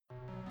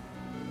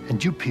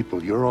And you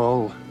people, you're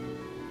all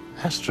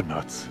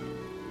astronauts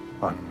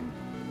on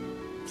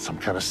some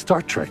kind of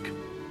Star Trek.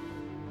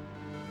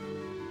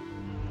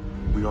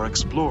 We are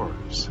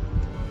explorers.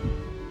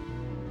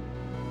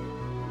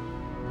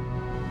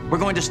 We're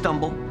going to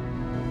stumble,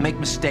 make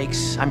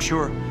mistakes, I'm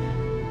sure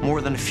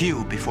more than a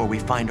few before we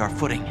find our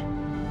footing.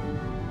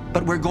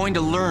 But we're going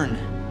to learn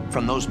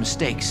from those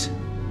mistakes.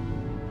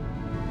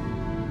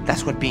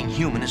 That's what being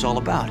human is all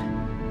about.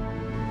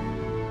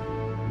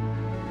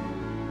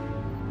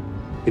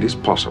 It is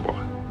possible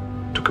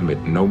to commit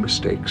no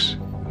mistakes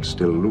and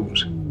still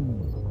lose.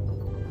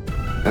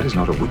 That is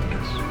not a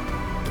weakness.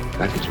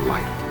 That is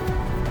life.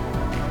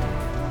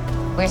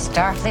 We're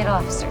Starfleet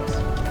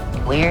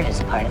officers. Weird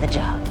is part of the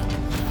job.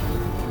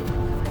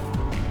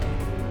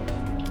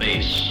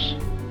 Space,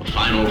 the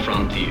final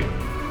frontier.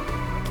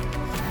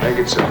 Make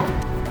it so.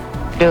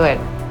 Do it.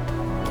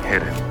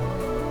 Hit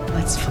it.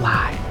 Let's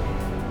fly.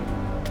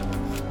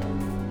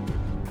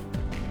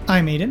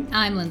 I'm Aiden.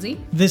 I'm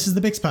Lindsay. This is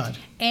the Bix Pod.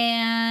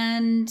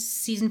 And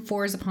season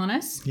 4 is upon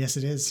us. Yes,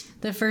 it is.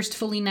 The first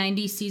fully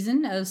 90s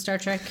season of Star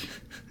Trek.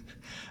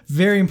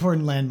 Very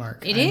important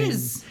landmark. It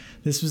is.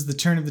 This was the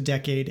turn of the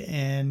decade,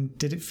 and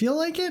did it feel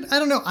like it? I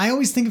don't know. I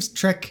always think of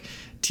Trek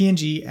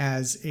TNG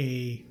as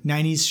a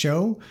 90s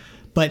show,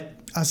 but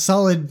a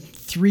solid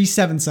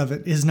 3/7 of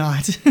it is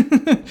not.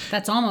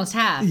 That's almost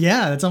half.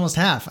 Yeah, that's almost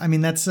half. I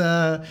mean, that's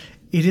it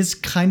is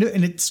kind of,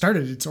 and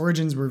its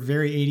origins were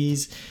very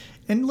 80s.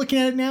 And looking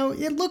at it now,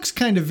 it looks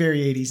kind of very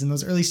 80s in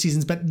those early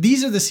seasons, but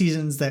these are the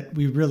seasons that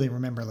we really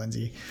remember,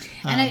 Lindsay.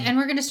 And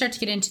we're going to start to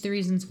get into the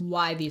reasons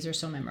why these are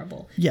so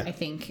memorable. Yeah. I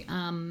think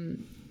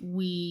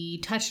we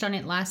touched on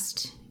it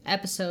last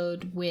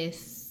episode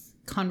with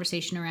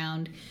conversation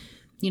around,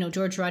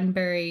 George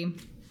Roddenberry.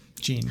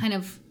 Gene. Kind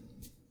of.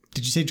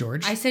 Did you say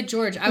George? I said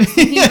George. I was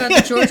thinking about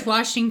the George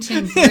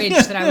Washington Bridge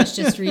that I was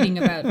just reading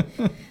about.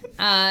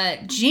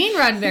 Gene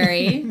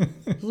Roddenberry,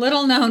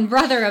 little known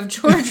brother of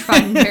George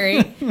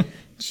Roddenberry.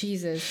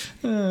 Jesus.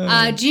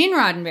 Gene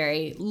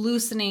Roddenberry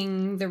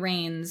loosening the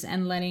reins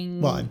and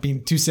letting... Well,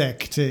 being too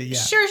sick to... Yeah.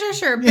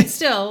 Sure. But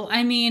still,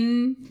 I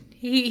mean,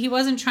 he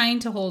wasn't trying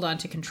to hold on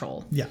to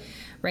control. Yeah.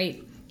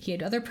 Right? He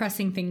had other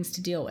pressing things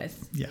to deal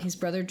with. Yeah. His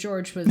brother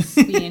George was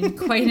being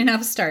quite an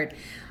upstart.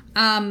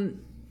 And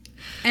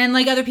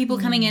like other people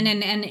coming in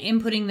and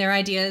inputting their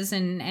ideas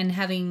and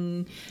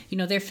having,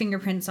 their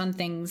fingerprints on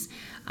things.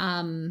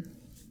 And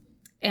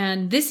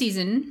this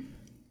season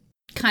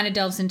kind of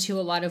delves into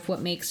a lot of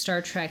what makes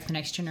Star Trek The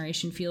Next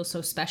Generation feel so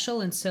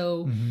special and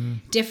so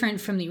different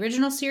from the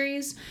original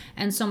series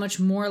and so much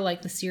more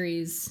like the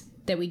series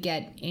that we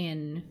get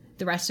in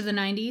the rest of the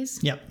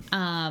 90s. Yep.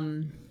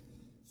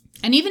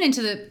 And even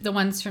into the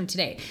ones from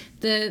today.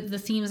 The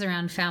themes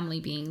around family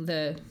being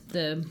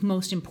the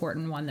most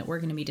important one that we're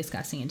going to be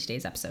discussing in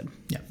today's episode.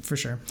 Yeah, for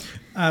sure.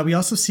 We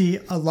also see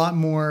a lot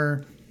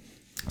more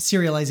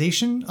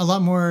serialization, a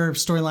lot more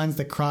storylines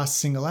that cross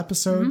single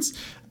episodes.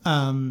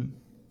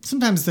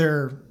 Sometimes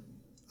they're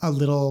a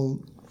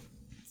little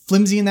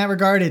flimsy in that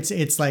regard.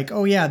 It's like,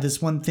 oh yeah,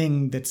 this one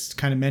thing that's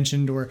kind of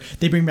mentioned, or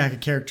they bring back a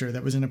character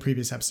that was in a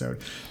previous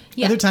episode.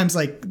 Yeah. Other times,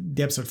 like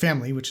the episode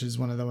Family, which is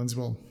one of the ones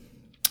we'll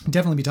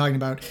definitely be talking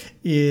about,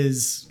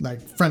 is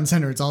like front and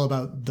center. It's all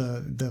about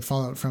the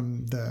fallout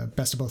from the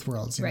Best of Both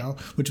Worlds, you know,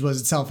 which was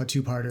itself a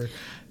two-parter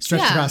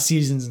stretched across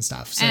seasons and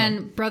stuff. So.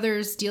 And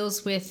Brothers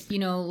deals with,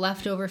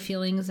 leftover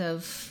feelings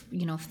of,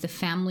 the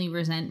family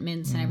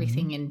resentments and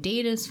everything in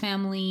Data's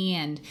family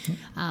and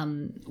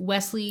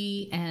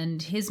Wesley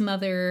and his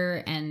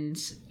mother and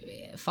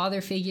father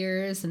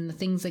figures and the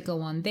things that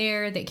go on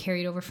there that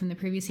carried over from the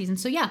previous season.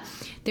 So yeah,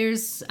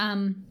 there's...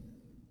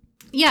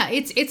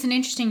 it's an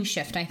interesting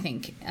shift, I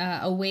think,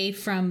 away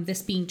from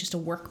this being just a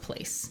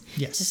workplace.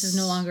 Yes. This is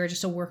no longer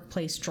just a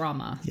workplace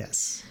drama.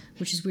 Yes.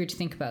 Which is weird to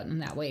think about in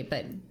that way,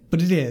 but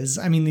it is.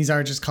 I mean, these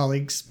are just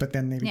colleagues, but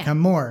then they become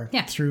more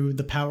through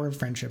the power of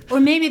friendship. Or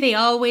maybe they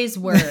always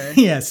were.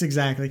 Yes,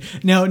 exactly.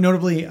 Now,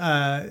 notably,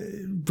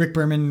 Rick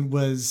Berman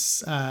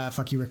was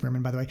fuck you, Rick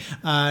Berman, by the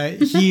way.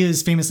 He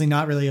is famously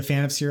not really a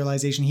fan of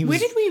serialization. He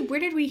was. Where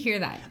did we hear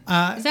that?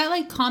 Is that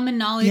like common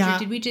knowledge, or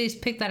did we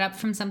just pick that up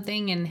from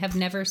something and have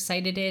never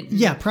cited it?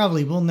 Yeah,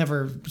 probably. We'll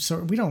never.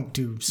 We don't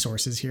do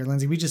sources here,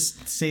 Lindsay. We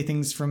just say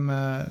things from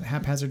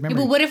haphazard memory.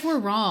 Yeah, but what if we're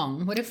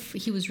wrong? What if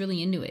he was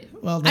really into it?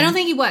 Well, I don't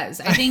think he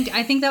was.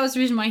 I think that was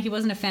the reason why he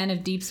wasn't a fan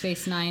of Deep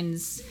Space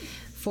Nine's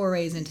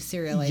forays into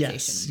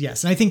serialization.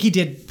 Yes. And I think he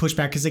did push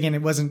back because, again,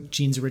 it wasn't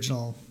Gene's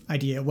original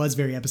idea. It was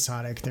very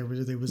episodic. There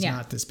was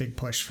not this big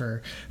push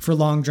for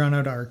long,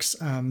 drawn-out arcs.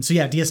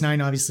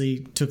 DS9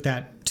 obviously took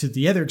that to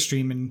the other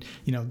extreme, and,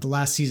 the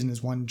last season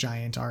is one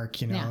giant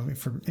arc, in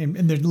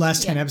the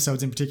last 10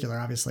 episodes in particular,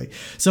 obviously.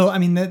 So, I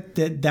mean,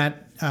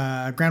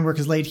 that groundwork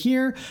is laid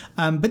here,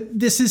 but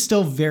this is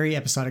still very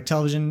episodic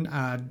television.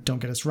 Don't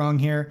get us wrong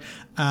here.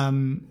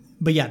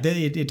 but yeah,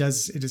 it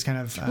does kind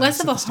of Less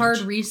set of a the stage. hard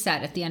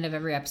reset at the end of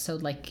every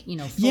episode, like Full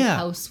Yeah.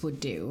 House would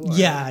do. Or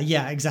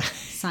Yeah, exactly.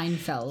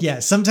 Seinfeld. Yeah,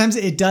 sometimes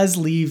it does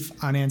leave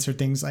unanswered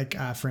things, like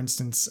for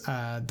instance,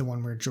 the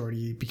one where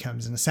Geordi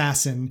becomes an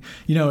assassin.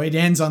 It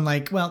ends on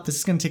like, well, this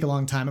is going to take a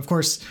long time. Of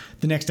course,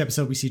 the next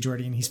episode we see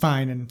Geordi and he's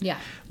fine, and Yeah.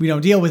 we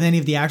don't deal with any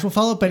of the actual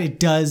follow-up, but it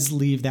does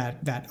leave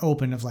that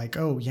open of like,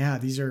 oh yeah,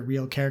 these are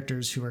real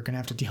characters who are going to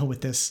have to deal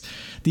with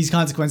these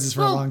consequences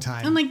for a long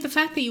time. And like the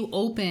fact that you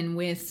open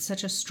with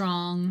such a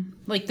strong,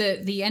 like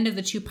the end of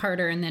the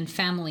two-parter and then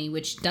Family,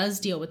 which does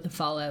deal with the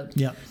fallout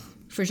Yep.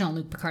 for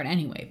Jean-Luc Picard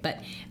anyway.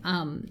 But,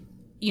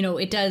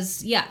 it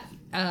does, yeah.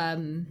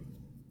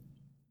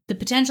 The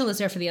potential is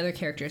there for the other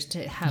characters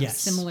to have Yes.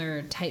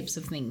 similar types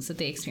of things that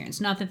they experience.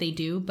 Not that they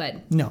do,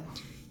 but No.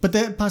 But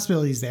the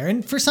possibility is there.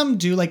 And for some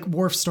do, like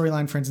Worf's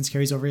storyline, for instance,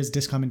 carries over. His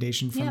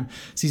discommendation from Yeah.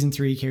 season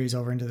 3 carries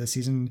over into the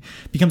season,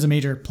 becomes a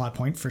major plot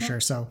point for sure.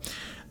 So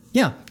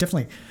yeah,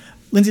 definitely.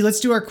 Lindsay, let's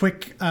do our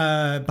quick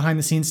behind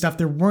the scenes stuff.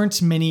 There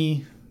weren't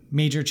many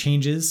major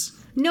changes.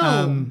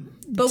 no.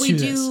 But we to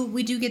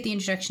this. do get the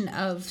introduction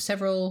of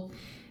several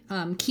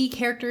key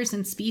characters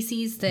and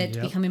species that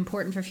Yep. become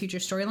important for future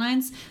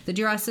storylines. The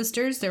Duras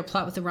sisters, their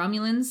plot with the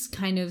Romulans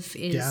kind of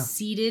is Yeah.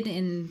 seated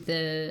in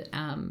the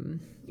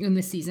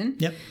season.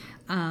 Yep.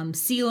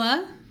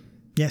 Sela,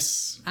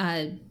 Yes.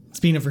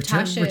 Speaking of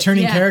Tasha,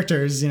 returning yeah.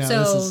 characters, So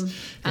this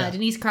is,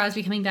 Denise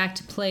Crosby coming back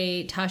to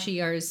play Tasha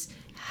Yar's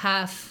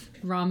half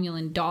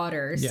Romulan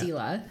daughter, Yeah.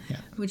 Sela, Yeah.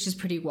 which is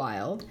pretty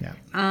wild. Yeah.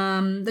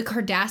 The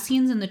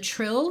Cardassians and the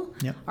Trill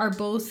Yep. are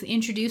both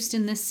introduced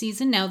in this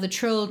season. Now, the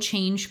Trill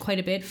changed quite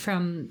a bit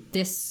from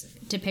this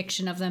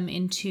depiction of them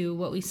into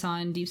what we saw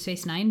in Deep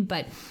Space Nine,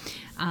 but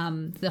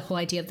the whole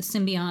idea of the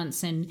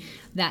symbionts and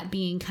that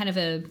being kind of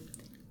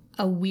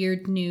a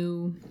weird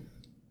new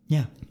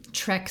Yeah.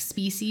 Trek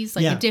species,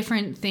 like Yeah. a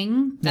different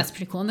thing. That's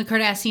pretty cool. And the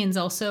Cardassians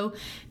also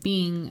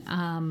being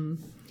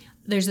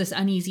there's this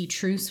uneasy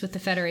truce with the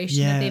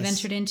Federation that they've Yes.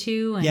 entered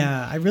into. And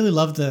Yeah, I really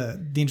love the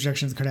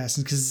introduction of the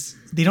Cardassians because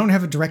they don't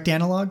have a direct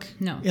analog.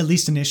 No. At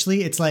least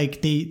initially. It's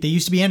like they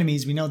used to be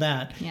enemies, we know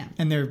that. Yeah.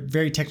 And they're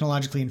very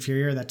technologically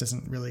inferior. That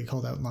doesn't really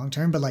hold out long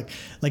term. But like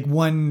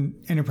one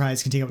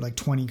Enterprise can take out like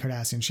 20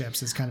 Cardassian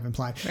ships, is kind of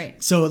implied.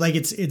 Right. So like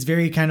it's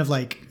very kind of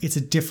like it's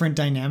a different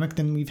dynamic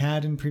than we've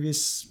had in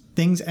previous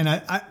things. And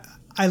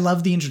I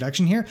love the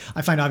introduction here.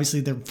 I find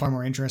obviously they're far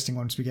more interesting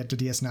once we get to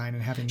DS9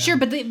 and having them. Sure,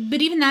 but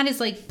even that is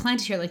like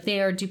planted here. Like they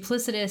are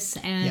duplicitous,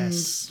 and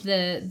Yes.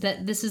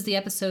 this is the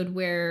episode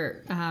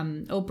where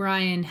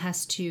O'Brien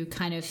has to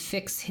kind of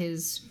fix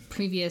his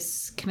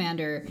previous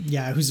commander,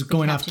 Yeah, who's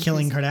going off Captain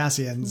killing Chris-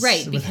 Cardassians.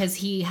 right? with- Because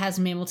he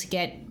hasn't been able to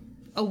get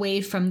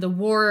away from the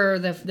war,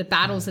 the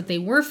battles that they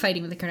were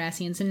fighting with the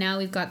Cardassians, and now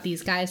we've got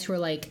these guys who are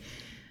like,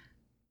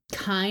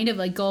 kind of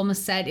like Gul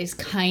Macet is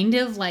kind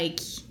of like,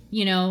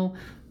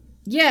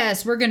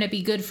 yes, we're going to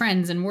be good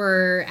friends and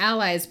we're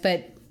allies,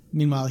 but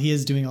Meanwhile, he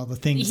is doing all the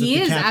things. he that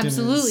the is captain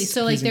absolutely. is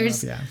So like accusing him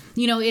there's,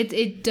 of,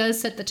 it does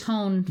set the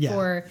tone Yeah.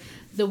 for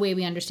the way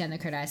we understand the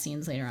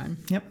Cardassians later on.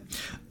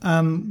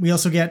 Yep. We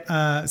also get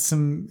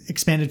some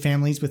expanded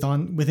families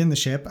within the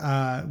ship.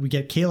 We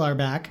get Kalar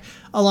back,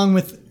 along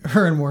with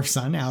her and Worf's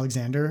son,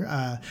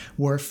 Alexander.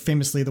 Worf,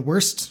 famously the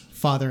worst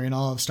father in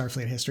all of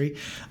Starfleet history,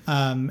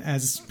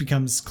 as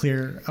becomes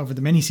clear over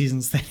the many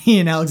seasons that he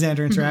and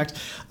Alexander interact.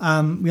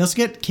 We also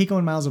get Keiko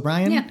and Miles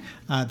O'Brien.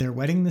 Yeah. Their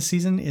wedding this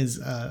season is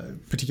a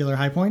particular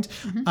high point.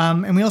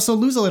 And we also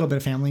lose a little bit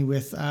of family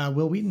with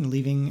Will Wheaton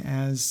leaving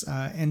as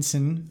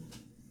ensign,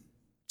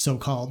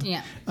 so-called,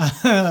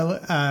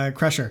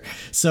 Crusher.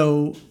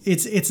 So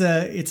it's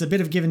a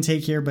bit of give and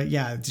take here, but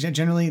yeah,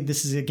 generally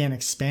this is again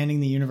expanding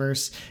the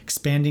universe,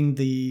 expanding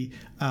the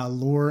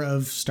lore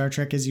of Star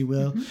Trek, as you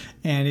will,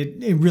 and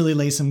it really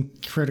lays some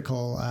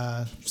critical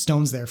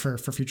stones there for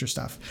future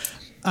stuff.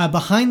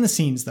 Behind the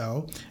scenes,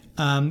 though,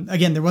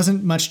 again there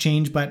wasn't much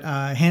change, but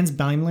Hans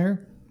Beimler,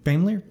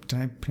 did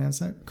I pronounce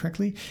that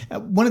correctly?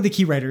 One of the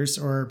key writers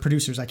or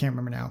producers, I can't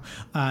remember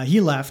now.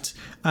 He left,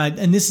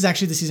 and this is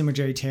actually the season where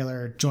Jerry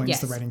Taylor joins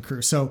Yes. the writing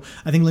crew. So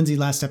I think Lindsay,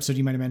 last episode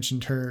you might have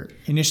mentioned her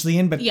initially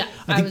in, but Yeah,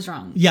 I I was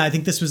wrong. Yeah, I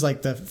think this was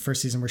like the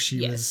first season where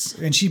she was,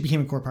 and she became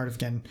a core part of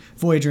again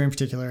Voyager in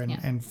particular,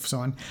 and so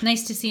on.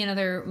 Nice to see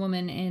another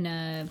woman in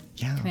a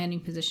Yeah. commanding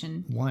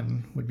position.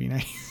 One would be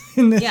nice.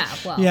 in this. Yeah,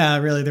 well. Yeah,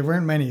 really, there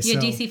weren't many. You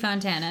had so. DC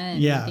Fontana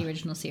in Yeah. the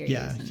original series.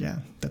 Yeah, and- yeah,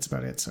 that's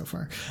about it so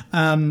far.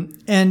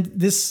 And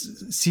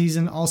this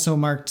season also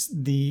marked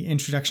the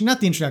introduction, not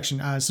the introduction.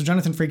 So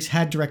Jonathan Frakes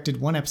had directed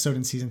one episode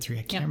in season 3.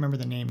 I can't remember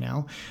the name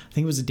now. I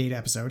think it was a Data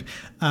episode.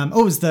 It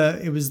was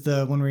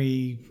the one where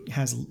he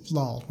has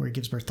Lal, where he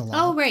gives birth to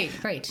Lal. Oh, right.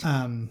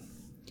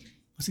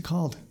 What's it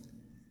called?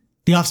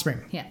 The Offspring.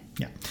 Yeah.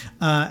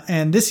 Yeah.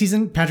 And this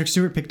season, Patrick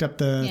Stewart picked up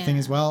the Yeah. thing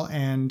as well,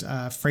 and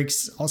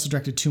Frakes also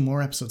directed 2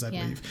 more episodes, I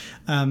Yeah.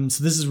 believe.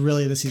 So this is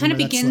really the season Kind of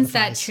where begins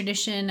that solidifies.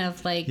 tradition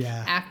of like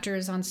Yeah.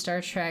 actors on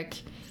Star Trek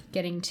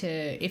getting to,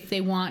 if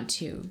they want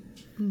to,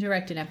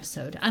 direct an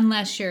episode,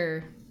 unless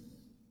you're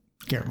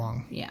Garrett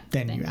Wang,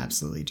 then you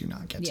absolutely do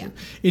not get to.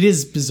 It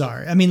is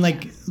bizarre. I mean,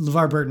 like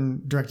LeVar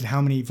Burton directed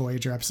how many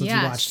Voyager episodes you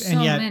watched, so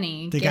and yet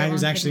many. the guy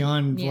who's actually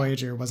on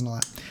Voyager wasn't a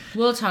lot.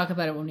 We'll talk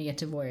about it when we get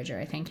to Voyager,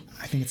 I think.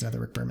 I think it's another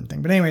Rick Berman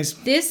thing. But anyways.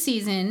 This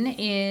season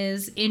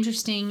is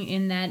interesting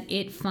in that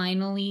it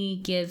finally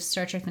gives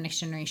Star Trek The Next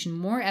Generation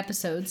more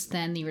episodes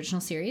than the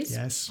original series.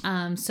 Yes.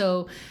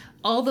 So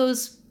all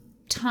those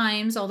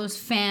times, all those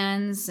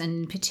fans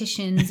and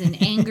petitions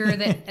and anger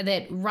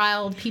that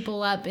riled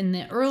people up in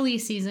the early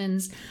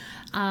seasons,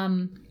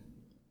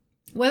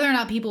 whether or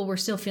not people were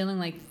still feeling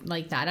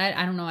like that,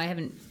 I don't know. I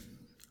haven't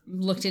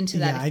looked into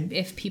that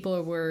if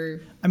people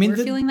were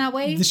feeling that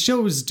way. The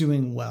show was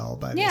doing well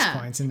by this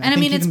point, and I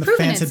think it's even the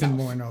proven fans itself. had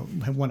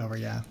been won over.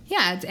 Yeah,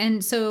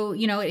 and so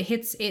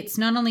it's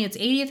not only its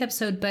 80th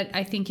episode, but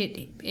I think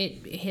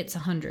it hits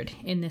 100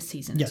 in this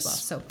season as well.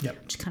 So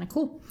which is kind of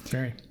cool.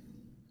 Very.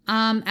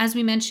 As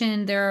we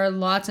mentioned, there are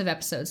lots of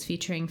episodes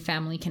featuring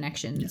family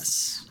connections.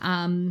 Yes.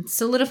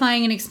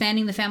 Solidifying and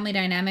expanding the family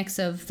dynamics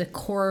of the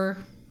core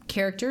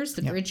characters,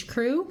 the bridge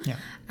crew.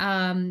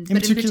 Yeah. In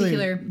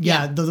particular,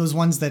 those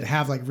ones that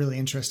have like really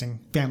interesting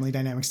family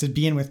dynamics to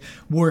begin with.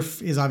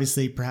 Worf is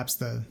obviously perhaps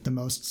the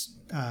most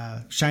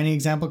shining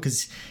example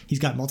because he's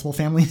got multiple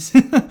families.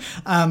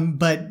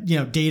 But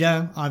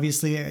Data,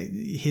 obviously,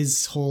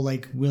 his whole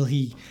like, will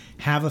he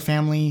have a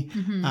family?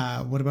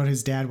 What about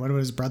his dad? What about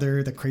his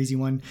brother, the crazy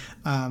one?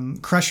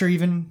 Crusher,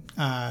 even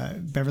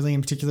Beverly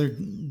in particular,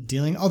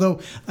 dealing. Although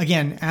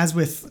again, as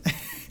with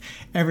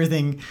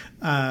everything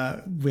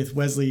with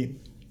Wesley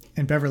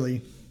and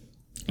Beverly,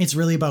 it's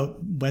really about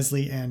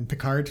Wesley and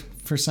Picard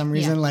for some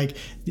reason. Like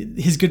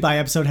his goodbye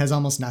episode has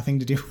almost nothing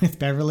to do with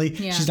Beverly.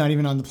 She's not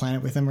even on the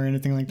planet with him or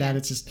anything like that.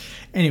 It's just,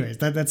 anyways,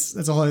 that's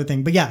a whole other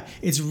thing. But yeah,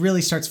 it's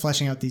really starts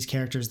fleshing out these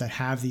characters that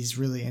have these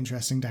really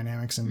interesting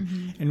dynamics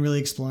and really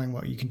exploring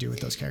what you can do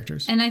with those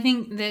characters. And I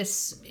think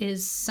this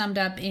is summed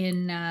up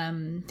in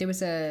there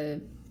was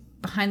a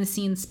behind the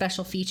scenes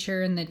special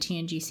feature in the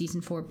TNG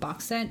season 4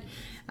 box set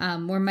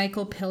where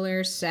Michael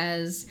Piller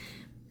says,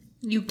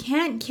 "You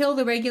can't kill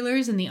the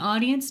regulars and the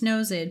audience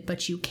knows it,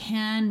 but you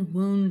can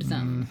wound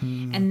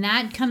them." And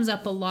that comes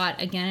up a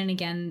lot again and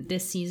again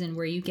this season,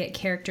 where you get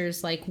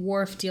characters like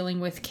Worf dealing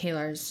with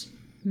Kalar's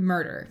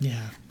murder.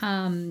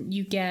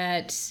 You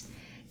get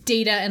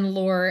Data and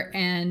Lore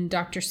and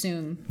Dr.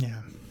 Soong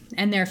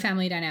and their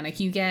family dynamic.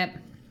 You get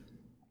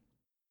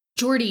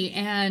Geordi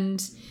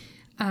and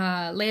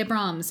Leia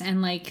Brahms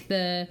and like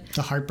the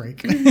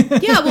heartbreak.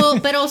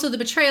 but also the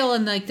betrayal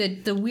and like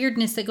the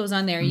weirdness that goes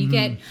on there. You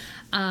get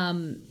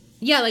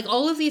like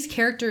all of these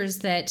characters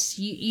that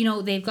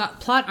you they've got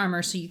plot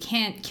armor, so you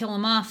can't kill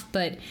them off,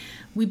 but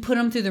we put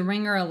them through the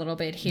ringer a little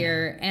bit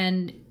here,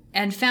 and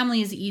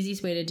family is the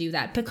easiest way to do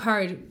that.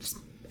 Picard,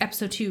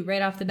 episode 2,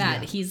 right off the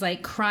bat, he's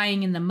like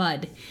crying in the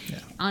mud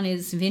on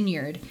his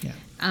vineyard,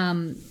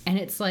 and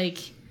it's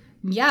like,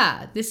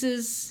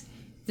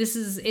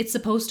 it's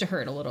supposed to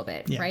hurt a little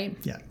bit, right?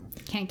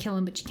 Can't kill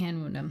him, but you can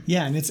wound him.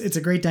 Yeah, and it's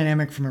a great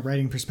dynamic from a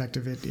writing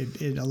perspective.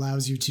 It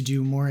allows you to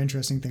do more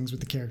interesting things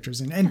with the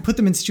characters and put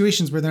them in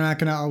situations where they're not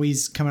going to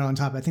always come out on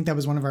top. I think that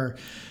was one of our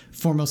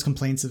foremost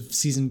complaints of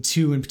season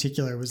 2 in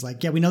particular, was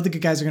like, we know the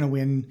good guys are going to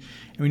win,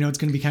 and we know it's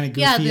going to be kind of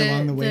goofy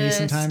along the way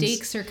sometimes. The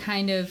stakes are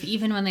kind of,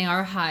 even when they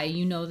are high,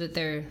 you know that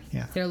they're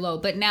low.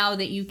 But now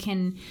that you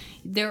can,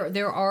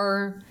 there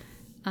are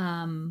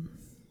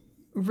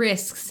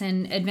risks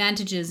and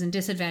advantages and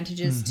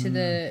disadvantages to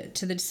the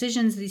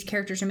decisions these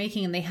characters are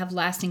making, and they have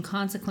lasting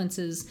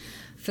consequences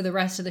for the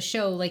rest of the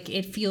show. Like,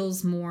 it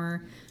feels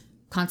more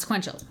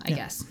consequential, I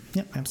guess.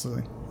 Yep,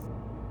 absolutely.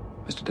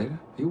 Mr. Data,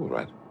 are you all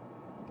right?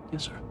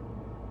 Yes, sir.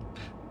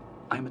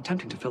 I am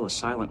attempting to fill a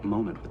silent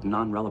moment with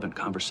non-relevant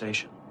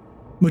conversation.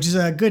 Which is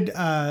a good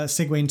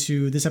segue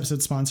into this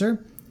episode's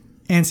sponsor,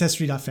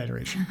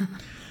 Ancestry.Federation.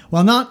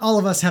 While not all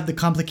of us have the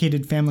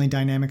complicated family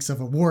dynamics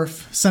of a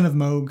Worf, son of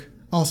Moog,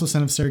 also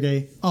son of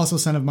Sergei, also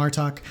son of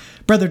Martok,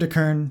 brother to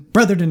Kern,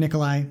 brother to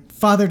Nikolai,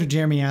 father to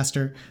Jeremy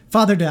Astor,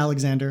 father to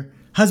Alexander,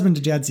 husband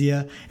to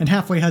Jadzia, and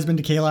halfway husband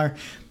to Kalar,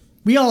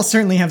 we all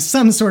certainly have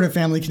some sort of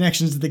family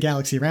connections to the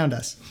galaxy around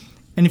us.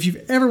 And if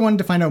you've ever wanted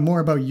to find out more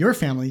about your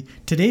family,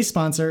 today's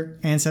sponsor,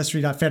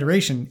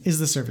 Ancestry.Federation, is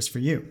the service for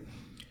you.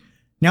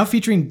 Now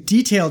featuring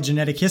detailed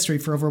genetic history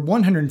for over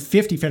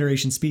 150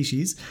 Federation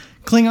species,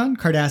 Klingon,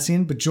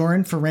 Cardassian,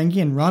 Bajoran,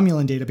 Ferengi, and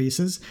Romulan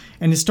databases,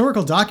 and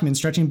historical documents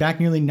stretching back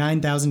nearly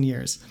 9,000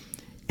 years.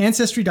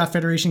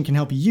 Ancestry.Federation can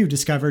help you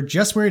discover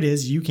just where it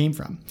is you came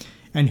from,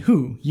 and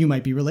who you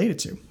might be related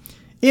to.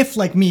 If,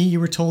 like me, you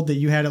were told that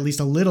you had at least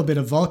a little bit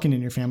of Vulcan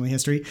in your family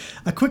history,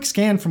 a quick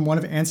scan from one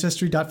of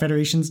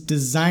Ancestry.Federation's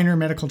designer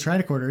medical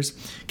tricorders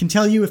can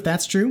tell you if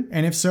that's true,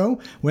 and if so,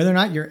 whether or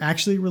not you're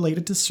actually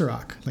related to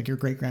Surak, like your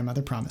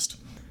great-grandmother promised.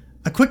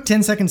 A quick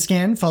 10-second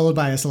scan, followed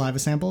by a saliva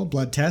sample,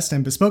 blood test,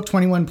 and bespoke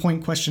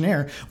 21-point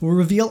questionnaire will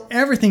reveal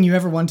everything you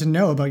ever want to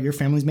know about your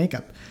family's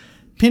makeup.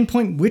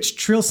 Pinpoint which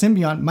Trill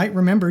symbiont might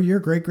remember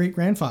your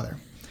great-great-grandfather.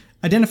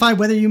 Identify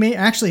whether you may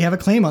actually have a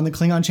claim on the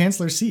Klingon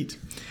Chancellor's seat.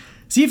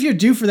 See if you're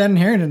due for that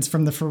inheritance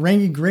from the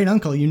Ferengi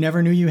great-uncle you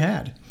never knew you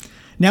had.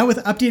 Now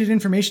with updated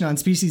information on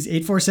species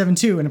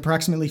 8472 and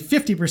approximately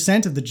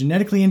 50% of the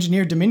genetically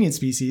engineered Dominion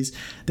species,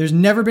 there's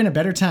never been a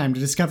better time to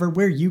discover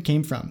where you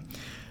came from.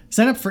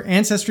 Sign up for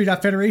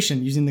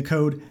Ancestry.Federation using the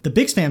code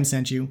TheBixFam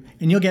sent you,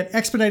 and you'll get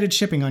expedited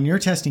shipping on your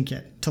testing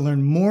kit to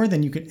learn more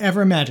than you could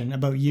ever imagine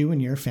about you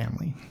and your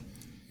family.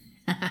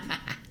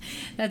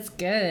 That's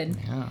good.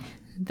 Yeah.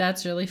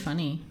 That's really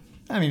funny.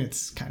 I mean,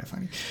 it's kind of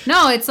funny.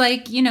 No, it's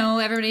like,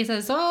 everybody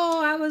says,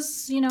 oh, I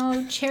was,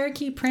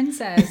 Cherokee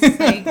princess.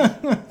 Like,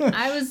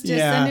 I was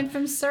descended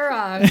from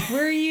Surrock.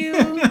 Were you?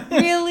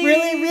 Really?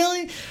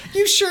 Really?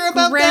 You sure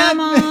about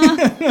Grandma?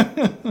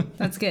 that?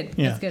 That's good.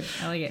 Yeah. That's good.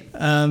 I like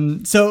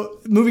it. So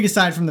moving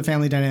aside from the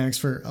family dynamics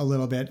for a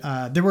little bit,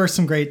 there were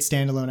some great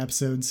standalone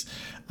episodes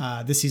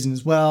this season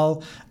as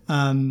well.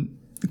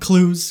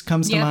 Clues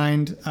comes to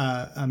mind.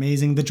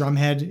 Amazing. The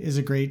Drumhead is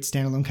a great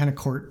standalone kind of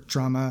court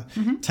drama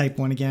type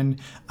one again.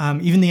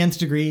 Even the Nth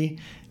Degree,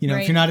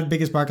 if you're not the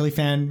biggest Barkley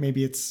fan,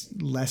 maybe it's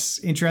less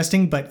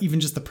interesting, but even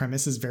just the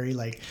premise is very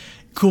like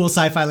cool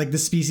sci-fi, like the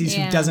species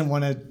who doesn't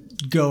want to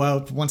go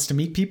out, wants to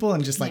meet people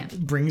and just like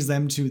brings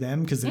them to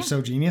them because they're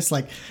so genius.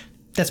 Like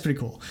that's pretty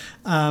cool.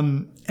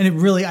 And it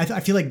really, I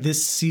feel like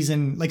this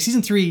season, like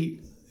season 3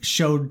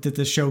 showed that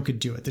the show could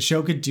do it. The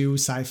show could do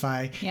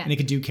sci-fi and it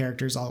could do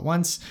characters all at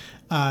once.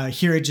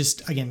 Here it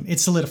just, again, it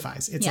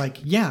solidifies. It's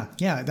like,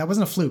 that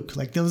wasn't a fluke.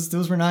 Like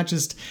those were not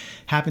just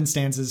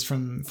happenstances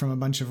from a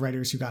bunch of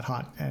writers who got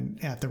hot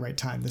and at the right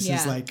time. This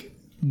is like,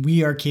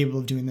 we are capable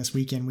of doing this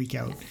week in, week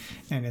out.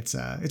 And it's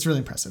really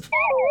impressive.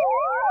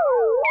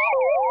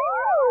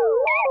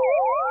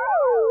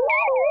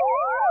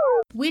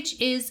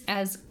 Which is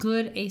as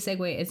good a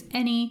segue as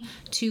any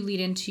to lead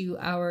into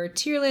our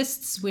tier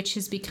lists, which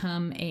has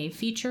become a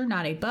feature,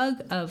 not a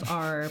bug, of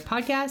our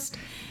podcast.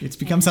 It's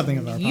become something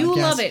of our podcast. You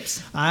love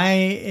it. I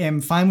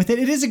am fine with it.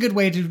 It is a good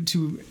way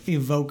to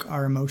evoke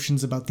our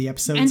emotions about the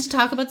episodes. And to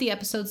talk about the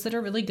episodes that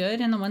are really good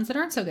and the ones that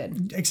aren't so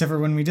good. Except for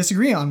when we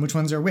disagree on which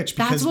ones are which.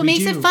 That's what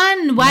makes it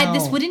fun. Why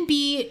this wouldn't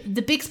be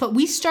the big spot.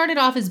 We started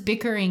off as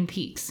bickering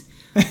peaks.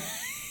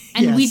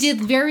 And we did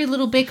very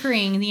little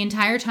bickering the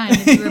entire time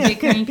that we were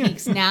bickering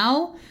peaks.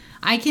 Now,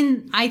 I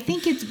think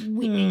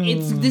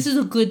this is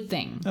a good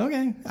thing.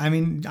 Okay. I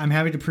mean, I'm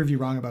happy to prove you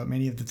wrong about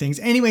many of the things.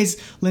 Anyways,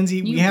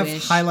 Lindsay, we have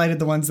highlighted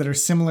the ones that are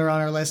similar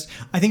on our list.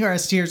 I think our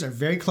S tiers are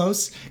very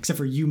close, except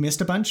for you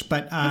missed a bunch.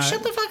 But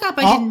shut the fuck up.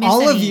 I didn't miss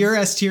all any. of your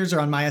S tiers are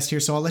on my S tier,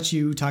 so I'll let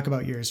you talk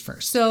about yours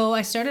first. So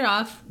I started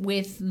off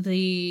with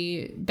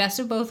the Best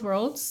of Both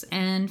Worlds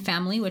and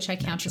Family, which I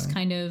count as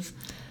kind of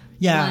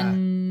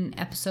one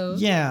episode.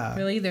 Yeah.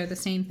 Really, they're the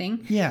same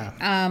thing.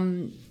 Yeah.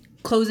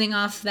 Closing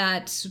off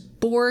that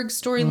Borg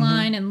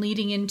storyline and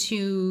leading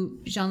into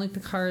Jean-Luc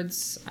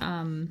Picard's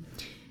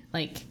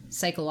like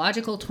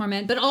psychological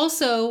torment, but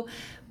also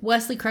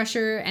Wesley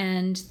Crusher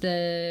and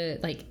the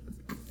like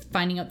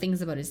finding out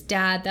things about his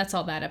dad. That's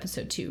all that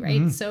episode too,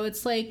 right? So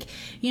it's like,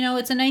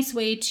 it's a nice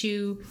way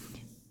to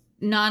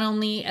not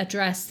only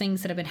address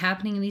things that have been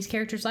happening in these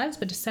characters' lives,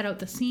 but to set out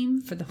the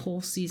theme for the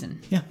whole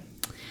season. Yeah.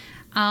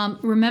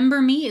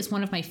 Remember Me is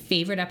one of my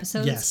favorite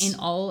episodes in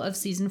all of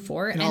season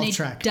 4. And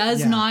it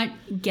does not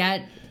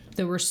get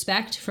the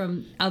respect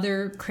from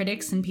other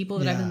critics and people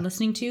that I've been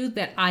listening to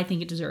that I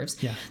think it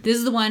deserves. Yeah. This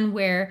is the one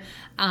where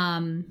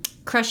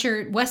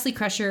Wesley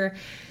Crusher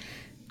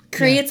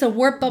creates a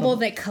warp bubble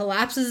that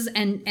collapses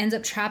and ends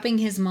up trapping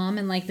his mom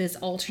in like this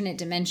alternate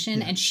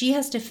dimension, and she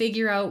has to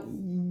figure out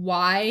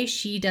why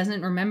she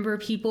doesn't remember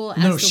people as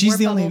the warp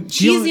bubble.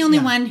 She's the only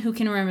one who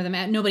can remember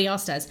them. Nobody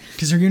else does.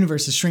 Because her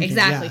universe is shrinking.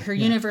 Exactly. Her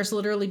universe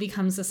literally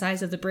becomes the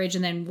size of the bridge,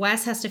 and then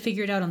Wes has to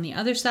figure it out on the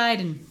other side,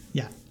 and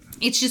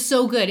it's just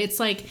so good. It's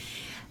like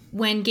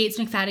when Gates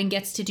McFadden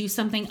gets to do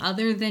something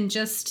other than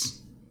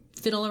just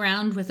fiddle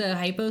around with a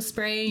hypo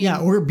spray.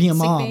 Or be a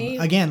mom.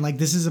 Again, like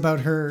this is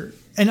about her.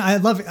 And I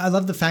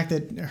love the fact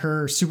that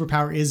her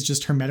superpower is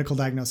just her medical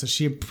diagnosis.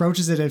 She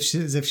approaches it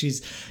as if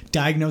she's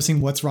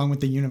diagnosing what's wrong with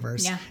the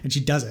universe. Yeah. And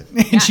she does it.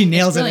 And she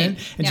nails it.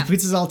 And she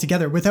puts it all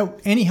together without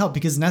any help,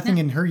 because nothing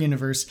in her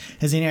universe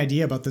has any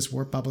idea about this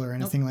warp bubble or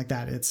anything like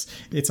that.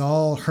 It's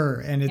all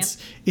her. And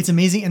it's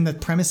amazing. And the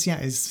premise,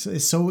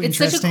 is so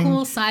interesting. It's such a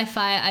cool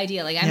sci-fi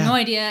idea. Like I have no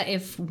idea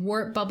if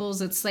warp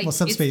bubbles, it's like... Well,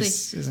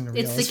 subspace isn't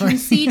real. It's the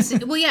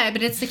conceit... Well, yeah,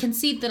 but it's the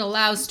conceit that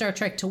allows Star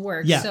Trek to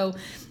work. Yeah. So...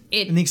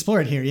 and they explore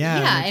it here,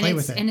 and play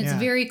with it. And it's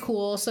very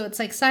cool. So it's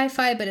like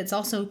sci-fi, but it's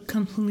also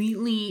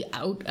completely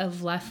out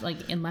of left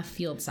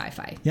field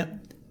sci-fi. Yep.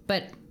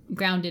 But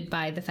grounded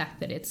by the fact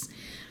that it's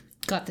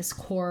got this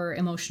core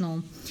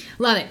emotional...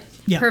 Love it.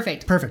 Yeah.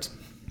 Perfect.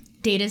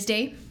 Data's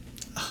Day.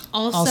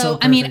 Also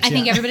perfect, I mean, I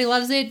think everybody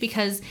loves it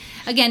because,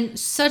 again,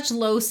 such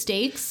low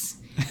stakes.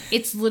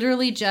 It's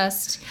literally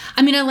just...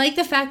 I mean, I like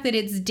the fact that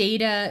it's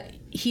Data.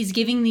 He's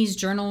giving these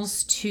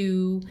journals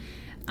to...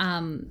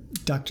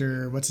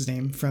 Dr. what's his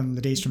name from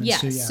the Daystrom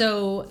Institute. Yeah.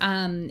 So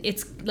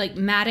it's like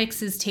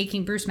Maddox is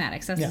taking Bruce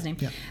Maddox. That's his name.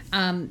 Yeah.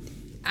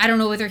 I don't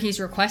know whether he's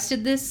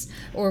requested this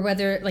or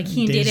whether like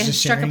he and Data have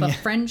struck up a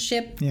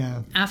friendship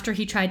after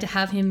he tried to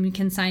have him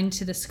consigned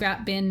to the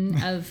scrap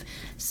bin of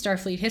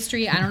Starfleet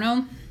history. I don't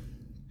know.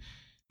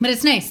 But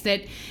it's nice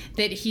that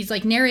he's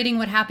like narrating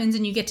what happens,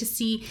 and you get to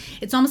see.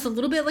 It's almost a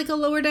little bit like a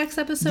Lower Decks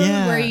episode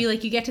where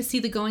you get to see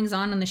the goings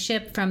on the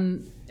ship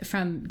from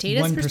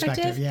Data's One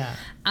perspective. yeah.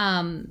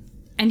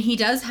 And he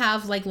does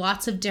have like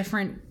lots of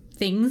different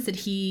things that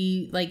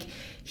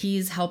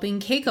he's helping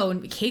Keiko,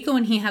 and Keiko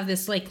and he have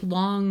this like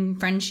long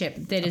friendship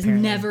that is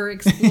never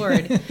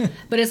explored,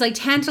 but it's like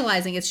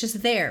tantalizing. It's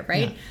just there,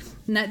 right? Yeah.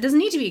 And that doesn't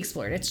need to be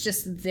explored. It's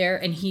just there.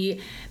 And he,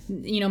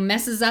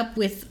 messes up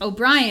with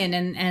O'Brien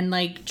and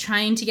like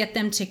trying to get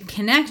them to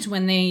connect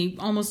when they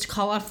almost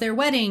call off their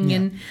wedding.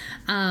 Yeah.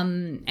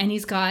 And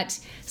he's got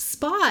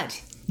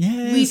Spot.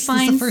 Yes, we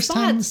find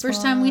the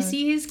first time we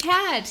see his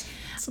cat.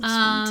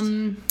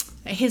 So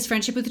his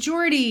friendship with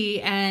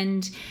Geordi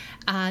and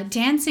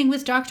dancing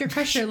with Dr.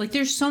 Crusher. Like,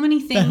 there's so many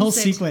things. That whole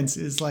sequence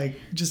is like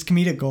just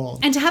comedic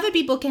gold. And to have it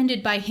be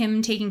bookended by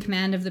him taking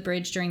command of the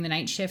bridge during the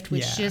night shift,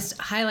 which just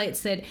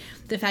highlights that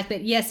the fact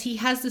that, yes, he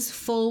has this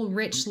full,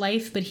 rich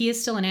life, but he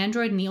is still an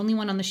android and the only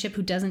one on the ship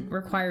who doesn't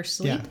require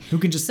sleep. Yeah, who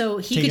can just so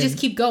he could just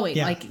keep going.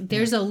 Yeah. Like,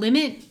 there's a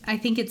limit. I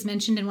think it's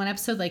mentioned in one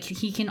episode, like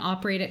he can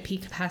operate at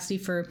peak capacity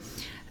for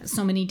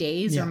so many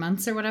days or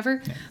months or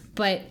whatever. Yeah.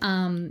 But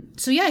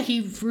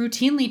he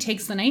routinely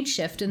takes the night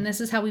shift, and this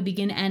is how we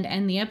begin and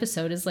end the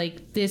episode, is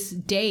like this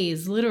day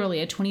is literally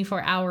a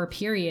 24-hour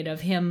period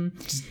of him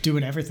just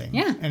doing everything.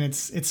 Yeah. And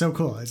it's so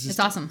cool. It's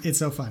awesome. It's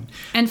so fun.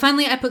 And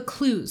finally I put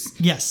Clues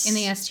in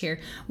the S tier,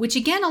 which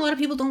again a lot of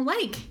people don't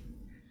like.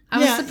 I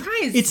was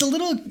surprised. It's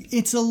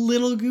a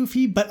little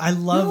goofy, but I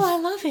love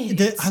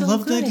it. I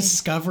love the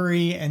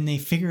discovery, and they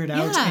figure it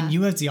out, and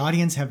you as the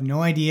audience have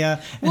no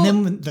idea. And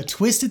then when the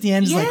twist at the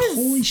end is like,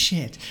 holy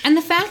shit. And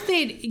the fact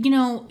that,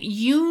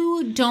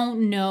 you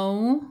don't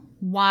know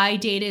why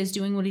Data is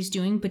doing what he's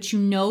doing, but you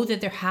know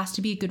that there has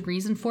to be a good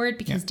reason for it,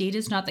 because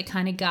Data's not the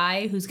kind of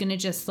guy who's going to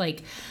just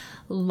like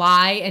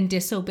lie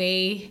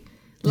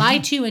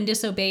to and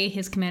disobey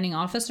his commanding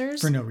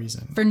officers for no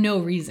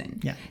reason.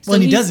 Yeah. So well,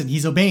 and he doesn't.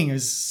 He's obeying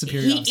his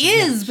superior officer. He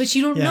is, but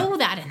you don't know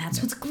that, and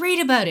that's what's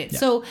great about it. Yeah.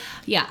 So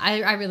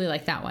I really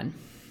like that one.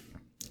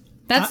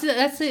 That's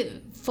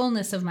the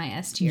fullness of my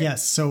S tier.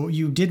 Yes. So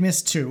you did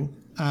miss 3.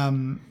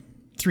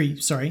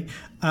 Sorry.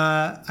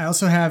 I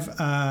also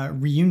have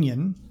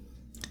Reunion.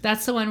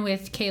 That's the one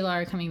with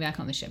K'Ehleyr coming back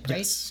on the ship, right?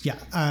 Yes. Yeah.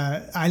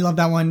 I love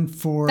that one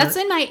for... That's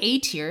in my A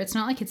tier. It's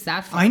not like it's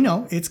that far. I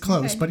know. It's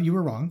close, but you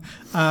were wrong.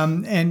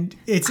 And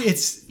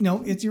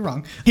you're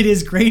wrong. It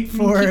is great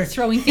for... You keep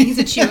throwing things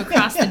at you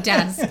across the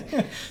desk.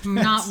 I'm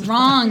not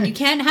wrong. You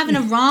can't have a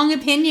wrong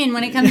opinion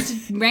when it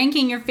comes to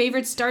ranking your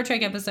favorite Star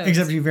Trek episodes.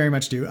 Except you very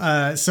much do.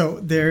 So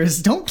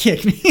there's... Don't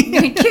kick me. I'm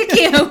going to kick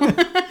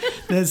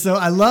you. So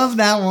I love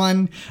that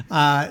one.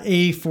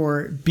 A,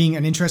 for being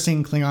an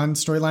interesting Klingon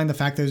storyline. The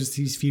fact that there's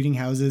these feuding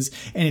houses,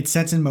 and it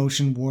sets in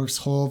motion Worf's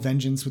whole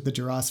vengeance with the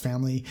Duras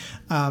family,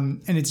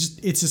 and it's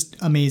just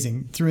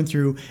amazing through and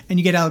through. And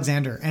you get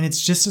Alexander, and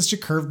it's just such a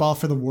curveball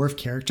for the Worf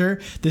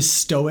character, this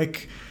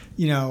stoic,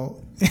 now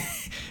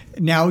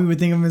we would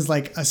think of him as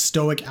like a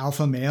stoic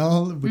alpha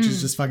male, which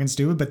is just fucking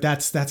stupid, but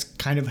that's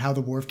kind of how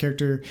the Worf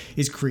character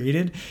is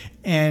created.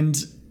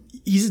 And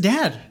he's a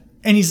dad,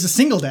 and he's a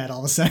single dad all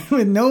of a sudden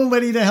with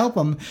nobody to help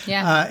him.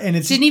 And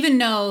it's didn't even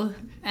know.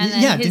 And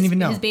then didn't even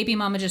know. His baby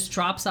mama just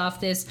drops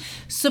off this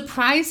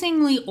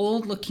surprisingly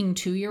old-looking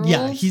 2-year-old.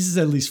 Yeah, he's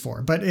at least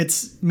 4, but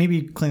it's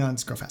maybe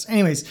Klingons grow fast.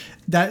 Anyways,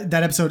 that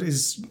episode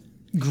is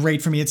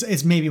great for me.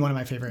 It's maybe one of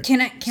my favorite.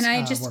 Can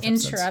I just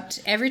interrupt?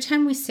 Episodes. Every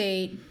time we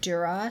say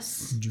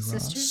Duras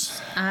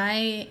sisters,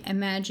 I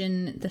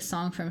imagine the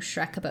song from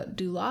Shrek about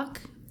Duloc,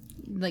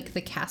 like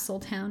the castle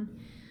town,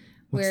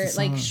 where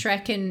like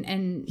Shrek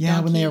and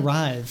Donkey, when they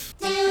arrive.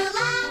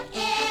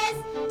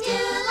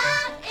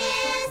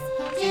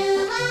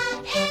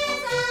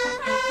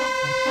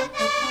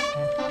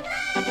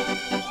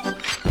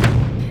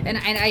 And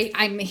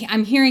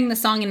I'm hearing the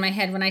song in my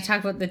head when I talk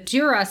about the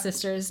Duras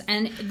sisters,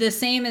 and the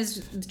same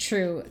is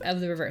true of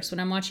the reverse. When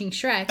I'm watching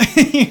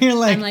Shrek, You're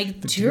like, I'm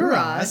like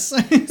Duras.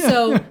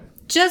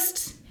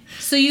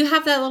 So you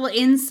have that little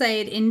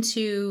insight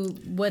into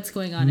what's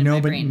going on in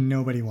my brain.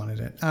 Nobody wanted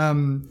it.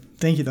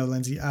 Thank you, though,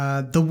 Lindsay.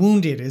 The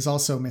Wounded is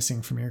also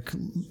missing from your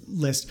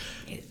list.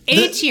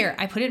 A tier.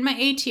 I put it in my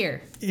A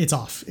tier. It's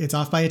off. It's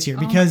off by a tier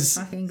because...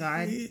 Oh, my fucking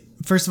God.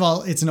 First of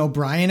all, it's an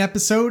O'Brien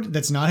episode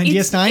that's not in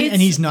DS9, and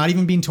he's not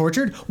even being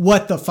tortured.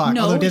 What the fuck?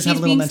 No, although it does have a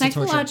little mental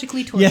torture.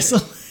 Psychologically tortured.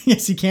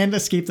 Yes, he can't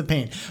escape the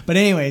pain. But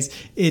anyways,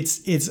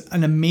 it's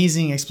an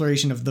amazing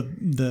exploration of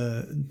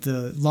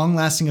the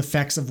long-lasting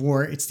effects of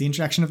war. It's the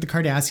introduction of the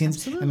Cardassians.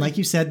 Absolutely. And like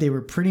you said, they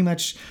were pretty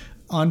much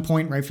on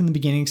point right from the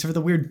beginning, except for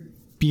the weird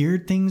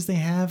beard things they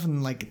have,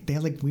 and like they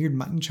have like weird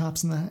mutton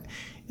chops along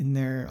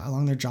their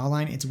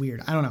jawline. It's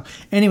weird. I don't know.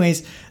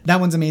 Anyways, that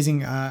one's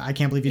amazing. I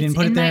can't believe you didn't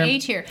put it there. In my A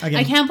tier.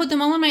 I can't put them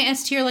all in my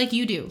S tier like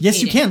you do.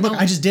 Yes, you can. Look,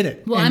 I just did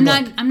it. Well, I'm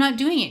not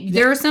doing it.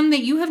 There are some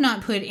that you have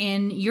not put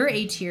in your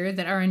A tier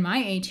that are in my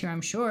A tier, I'm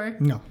sure.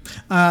 No.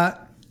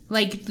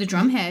 Like the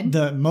drumhead.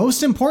 The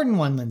most important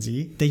one,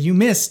 Lindsay, that you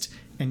missed,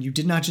 and you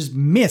did not just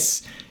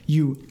miss,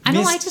 I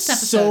don't like this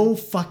episode so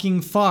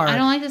fucking far. I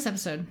don't like this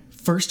episode.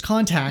 First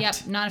Contact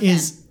Yep, not a fan.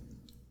 is...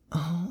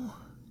 Oh,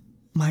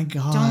 my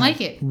God. Don't like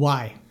it.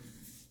 Why?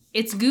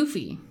 It's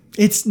goofy.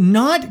 It's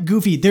not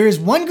goofy. There is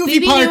one goofy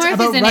Phoebe part Newirth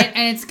about is in it,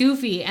 and it's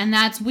goofy, and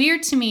that's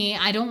weird to me.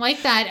 I don't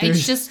like that.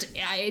 It's just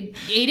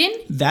Aiden.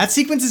 That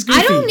sequence is goofy.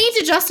 I don't need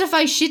to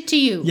justify shit to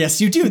you. Yes,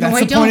 you do. No, That's I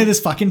the don't. point of this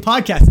fucking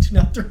podcast. Do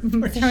not throw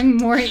more. I'm throwing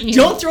more at you.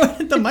 Don't throw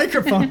it at the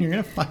microphone. You're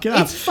gonna fuck it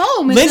up. It's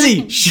foam. It's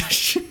Lindsay, not-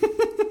 shush.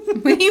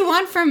 What do you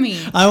want from me?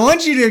 I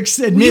want you to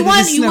admit that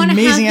this is You an want to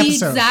have amazing the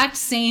episode. exact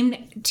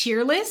same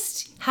tier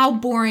list? How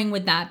boring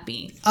would that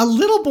be? A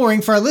little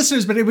boring for our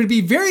listeners, but it would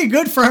be very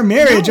good for our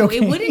marriage. No, okay,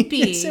 it wouldn't be.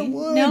 Yes, it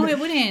would. No, it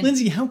wouldn't.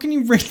 Lindsay, how can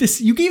you rate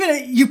this? You gave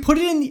it. You put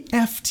it in the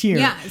F tier.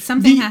 Yeah,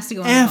 something The has to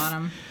go on F. the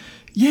bottom.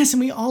 Yes, and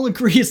we all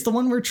agree it's the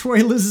one where Troy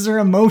loses her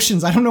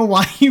emotions. I don't know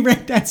why you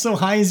ranked that so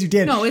high as you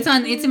did. No, it's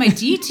in my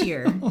D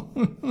tier.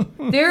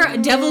 There,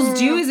 Devil's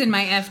Due is in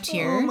my F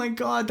tier. Oh my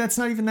God, that's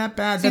not even that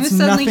bad. Same That's with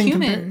Suddenly nothing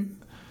Human, compared.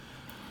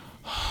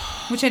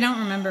 which I don't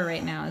remember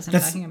right now as I'm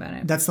talking about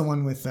it. That's the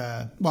one with,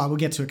 well, we'll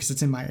get to it because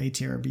it's in my A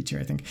tier or B tier,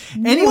 I think.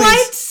 Anyways,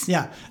 What?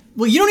 Yeah.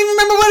 Well, you don't even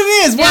remember what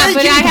it is. Why Yeah,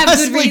 but can I you have good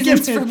possibly give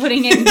reasons for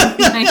putting it in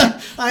my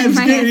I have in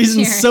my good F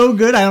reasons tier. so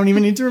good I don't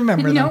even need to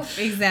remember them. Nope,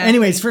 exactly.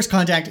 Anyways, First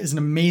Contact is an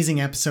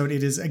amazing episode.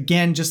 It is,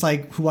 again, just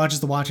like Who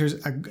Watches the Watchers,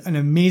 an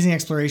amazing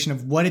exploration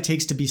of what it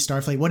takes to be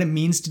Starfleet, what it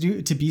means to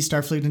be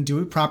Starfleet and do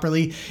it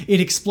properly.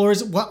 It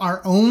explores what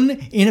our own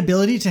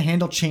inability to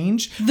handle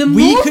change. The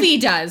movie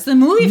does. The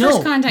movie No,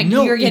 First Contact,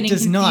 no, you're it getting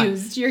does not.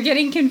 confused. You're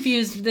getting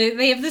confused.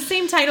 They have the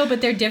same title, but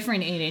they're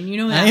different, Aiden. You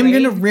know that, I am right?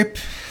 going to rip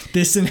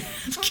this in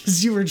half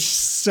because you were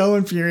just so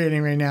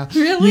infuriating right now.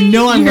 Really? You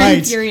know I'm You're right.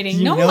 infuriating.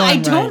 You No, know I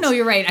I'm don't right. know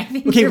you're right. I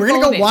think Okay, you're we're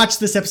going to phobic. go watch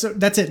this episode.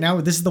 That's it. Now,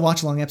 this is the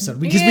watch along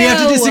episode because we have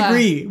to Ew.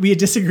 disagree. We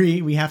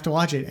disagree. We have to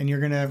watch it. And you're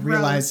going to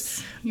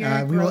realize You're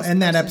a we will gross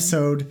end that person.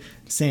 episode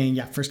saying,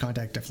 yeah, First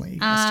Contact definitely.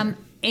 S tier.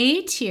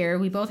 A tier,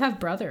 we both have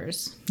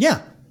brothers.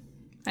 Yeah.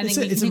 I think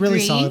It's we a can really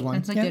agree. solid one.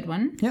 It's a Yeah. good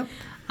one. Yep.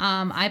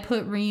 I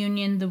put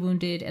Reunion, The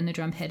Wounded, and The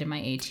Drumhead in my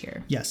A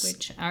tier. Yes.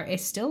 Which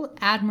is still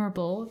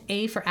admirable.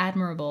 A for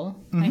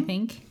admirable, I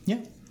think. Yeah.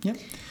 Yep.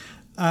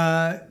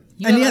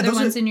 You And have yeah, other those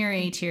ones are- in your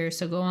A tier,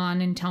 so go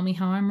on and tell me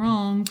how I'm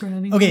wrong for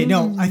having. Okay,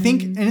 no, I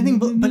think anything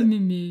but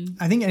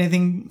I think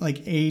anything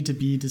like A to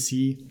B to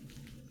C,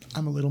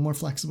 I'm a little more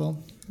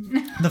flexible.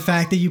 The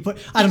fact that you put,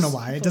 I don't know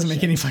why, it doesn't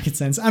make any fucking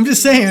sense. I'm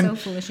just saying. So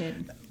full of shit.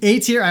 A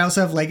tier, I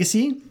also have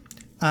Legacy.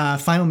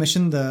 Final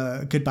Mission,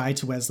 the Goodbye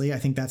to Wesley. I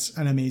think that's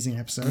an amazing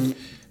episode.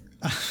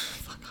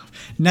 Fuck off.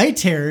 Night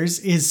Terrors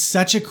is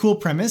such a cool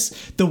premise.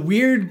 The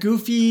weird,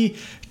 goofy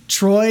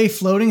Troy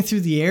floating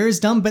through the air is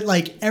dumb, but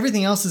like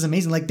everything else is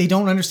amazing. Like they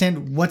don't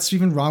understand what's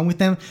even wrong with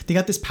them. They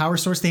got this power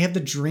source. They have the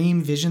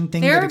dream vision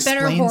thing. There that are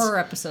better explains- horror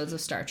episodes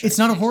of Star Trek. It's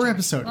not a next horror year.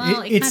 episode.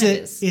 Well, it's kind of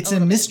a is, it's a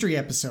little bit. mystery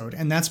episode,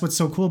 and that's what's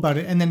so cool about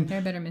it. And then There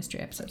are better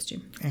mystery episodes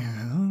too.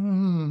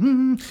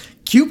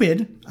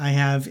 Cupid, I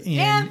have in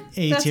Yeah,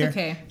 A that's tier.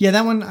 okay. Yeah,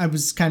 that one I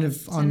was kind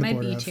of on In the my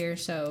border B of. tier,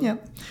 so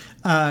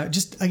Yeah.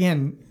 Just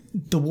again,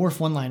 the Worf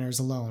one-liners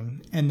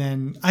alone, and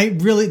then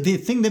the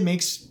thing that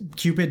makes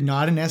Cupid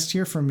not an S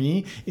tier for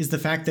me is the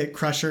fact that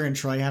Crusher and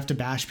Troy have to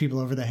bash people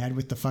over the head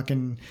with the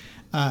fucking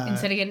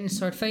instead of getting a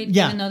sword fight,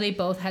 yeah. even though they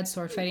both had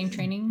sword fighting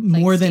training,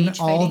 like more than stage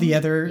all fighting. the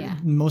other Yeah.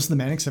 most of the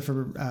men except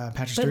for Patrick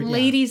But Stewart.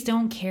 ladies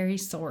don't carry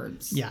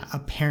swords. Yeah,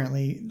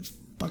 apparently,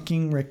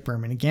 fucking Rick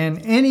Berman again.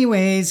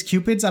 Anyways,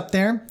 Cupid's up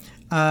there.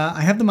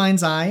 I have the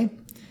Mind's Eye.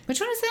 Which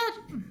one is that?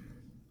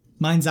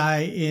 Mind's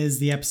Eye is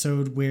the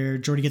episode where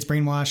Geordi gets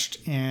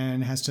brainwashed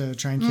and has to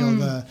try and kill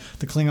the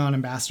Klingon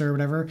ambassador or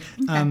whatever.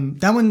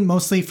 That one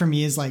mostly for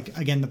me is like,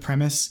 again, the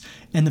premise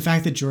and the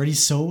fact that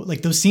Geordi's so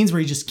like those scenes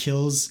where he just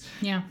kills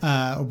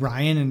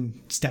O'Brien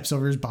and steps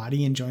over his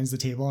body and joins the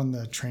table on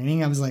the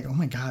training. I was like, oh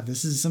my God,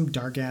 this is some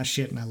dark ass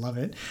shit and I love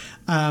it.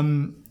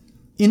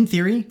 In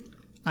Theory,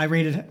 I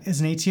rated it as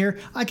an A tier.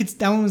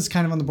 That one was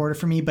kind of on the border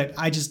for me, but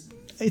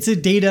it's a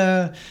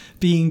Data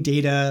being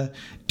Data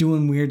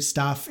doing weird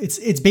stuff.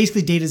 It's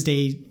basically Data's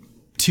Day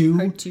 2.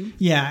 Part 2.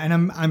 Yeah, and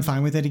I'm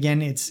fine with it.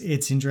 Again, it's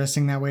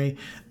interesting that way.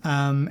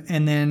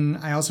 And then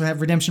I also have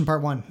Redemption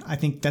Part 1. I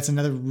think that's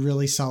another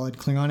really solid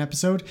Klingon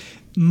episode,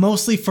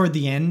 mostly for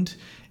the end.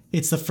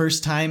 It's the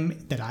first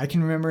time that I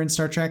can remember in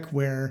Star Trek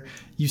where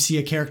you see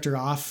a character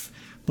off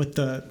with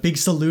the big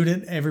salute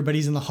at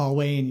everybody's in the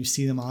hallway and you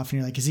see them off and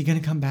you're like, is he going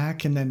to come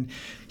back? And then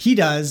he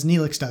does.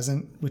 Neelix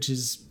doesn't, which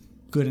is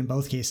good in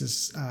both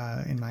cases,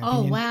 in my Oh,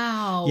 opinion.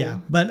 wow. Yeah.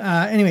 But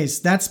anyways,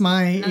 that's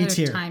my A Another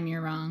tier. time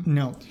you're wrong.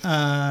 No.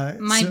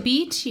 My So-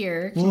 B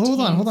tier. Well, hold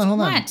on.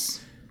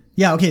 What?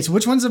 Yeah, okay. So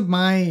which one's of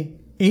my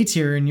A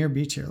tier and your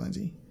B tier,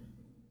 Lindsay?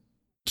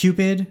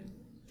 Cupid,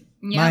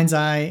 Yeah. Mind's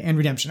Eye, and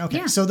Redemption. Okay.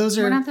 Yeah, So those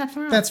are we're not that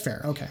far off. That's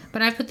fair. Okay.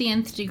 But I put the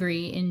Nth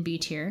Degree in B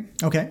tier,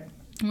 Okay.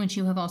 which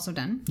you have also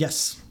done.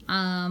 Yes.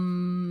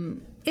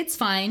 It's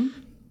fine.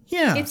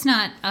 Yeah. It's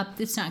not up.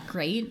 It's not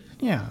great.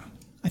 yeah.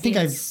 I think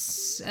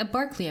It's a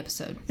Barclay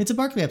episode. it's a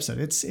Barclay episode.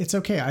 It's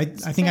okay. I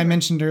think I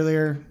mentioned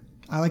earlier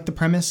I like the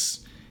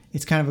premise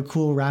it's kind of a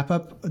cool wrap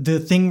up. The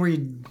thing where he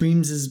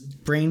beams his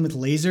brain with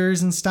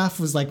lasers and stuff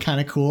was like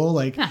kind of cool.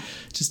 Like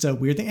just a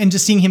weird thing. And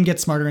just seeing him get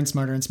smarter and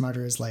smarter and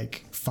smarter is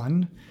like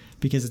fun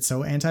because it's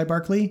so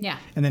anti-Barkley. Yeah.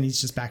 And then he's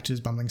just back to his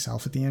bumbling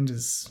self at the end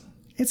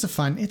it's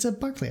a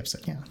Barkley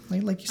episode. Yeah.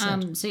 Like you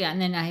said. So yeah,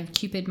 and then I have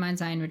Cupid,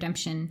 Mind's Eye, and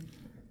Redemption.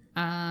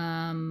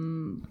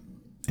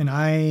 And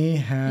I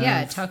have...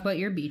 Yeah, talk about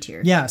your B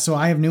tier. Yeah, so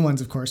I have new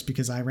ones, of course,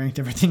 because I ranked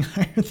everything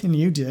higher than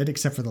you did,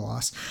 except for The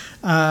Loss.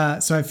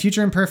 So I have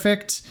Future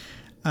Imperfect,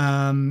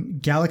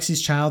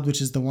 Galaxy's Child,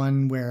 which is the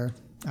one where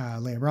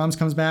Leia Brahms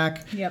comes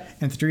back. Yep.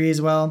 And 3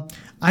 as well.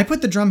 I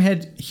put The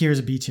Drumhead here as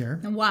a B tier.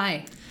 And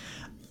why?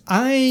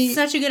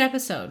 Such a good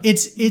episode.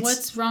 It's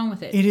what's wrong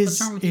with it? It is.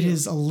 What's wrong with it you?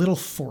 is a little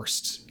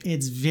forced.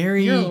 It's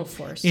very. You're a little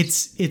forced.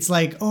 It's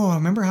like, oh,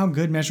 remember how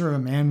good Measure of a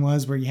Man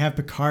was, where you have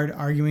Picard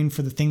arguing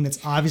for the thing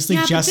that's obviously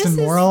Yeah, but just this and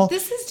moral.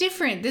 This is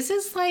different. This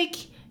is like,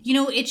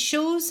 it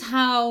shows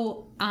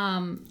how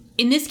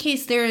in this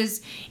case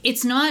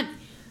it's not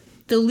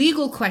the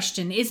legal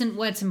question isn't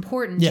what's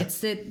important. Yeah. It's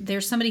that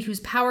there's somebody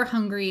who's power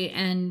hungry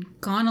and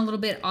gone a little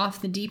bit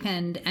off the deep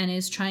end and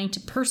is trying to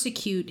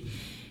persecute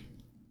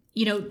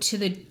to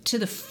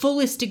the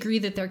fullest degree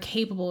that they're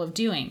capable of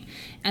doing.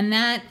 And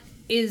that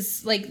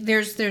is like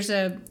there's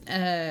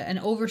an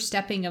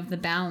overstepping of the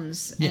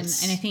bounds.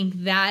 Yes. And I think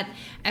that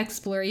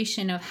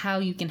exploration of how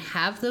you can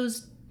have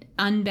those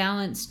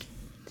unbalanced,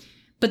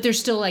 but there's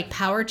still like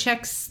power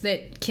checks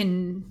that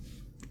can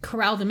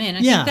corral them in.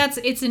 I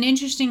think it's an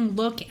interesting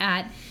look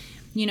at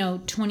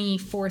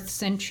 24th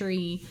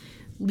century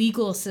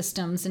legal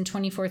systems and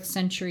 24th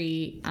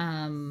century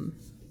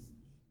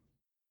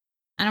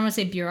I don't want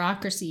to say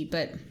bureaucracy,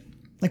 but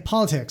like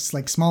politics,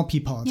 like small p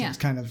politics, Yeah.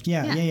 kind of.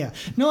 Yeah.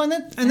 No, and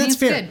that's it's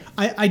fair. good.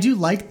 I do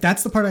like,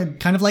 that's the part I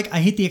kind of like. I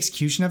hate the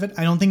execution of it.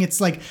 I don't think it's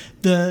like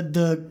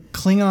the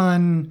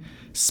Klingon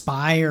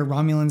spy or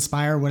Romulan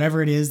spy or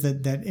whatever it is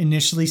that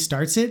initially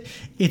starts it.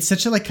 It's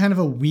such a like kind of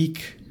a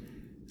weak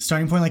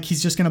starting point. Like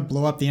he's just going to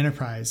blow up the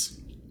Enterprise.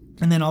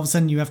 And then all of a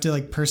sudden you have to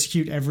like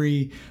persecute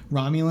every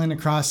Romulan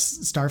across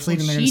Starfleet,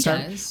 and they're going to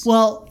start. Does.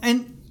 Well,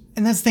 and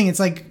that's the thing. It's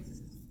like,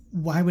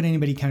 why would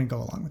anybody kind of go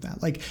along with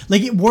that? Like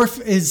Worf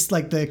is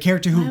like the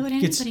character who why would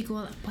gets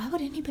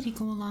anybody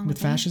go along with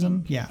with fascism.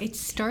 anything? Yeah, It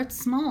starts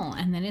small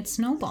and then it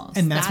snowballs.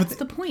 And that's what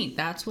the point.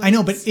 That's what I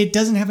know, but it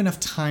doesn't have enough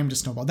time to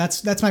snowball.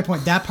 That's my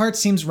point. That part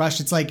seems rushed.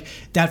 It's like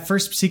that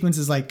first sequence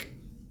is like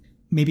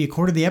maybe a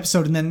quarter of the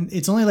episode, and then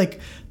it's only like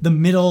the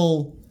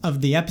middle of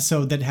the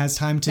episode that has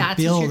time to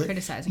That's build. what you're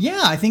criticizing.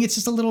 Yeah, I think it's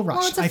just a little rushed.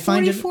 Well, it's a I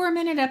find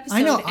 44-minute episode.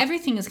 I know.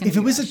 Everything is going to be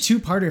If it was rushed. a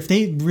two-parter, if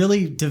they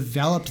really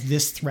developed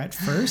this threat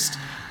first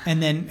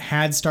and then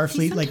had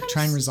Starfleet like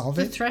try and resolve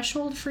the it.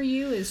 threshold for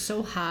you is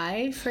so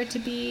high for it to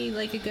be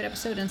like a good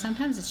episode, and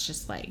sometimes it's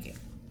just like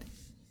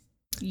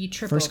you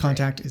trip First over it.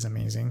 Contact is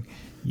amazing.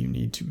 You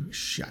need to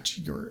shut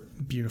your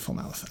beautiful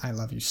mouth. I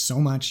love you so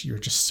much. You're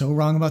just so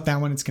wrong about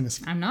that one. It's going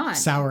to I'm not.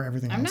 sour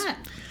everything I'm else. not.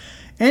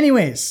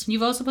 Anyways,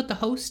 You've also put the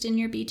host in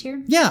your B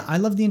tier. yeah, I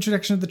love the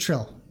introduction of the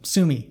Trill,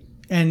 Sumi,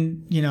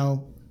 and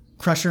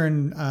Crusher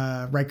and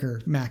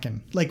Riker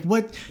Mackin. Like,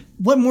 what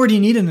more do you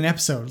need in an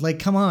episode? Like,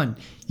 come on,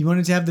 you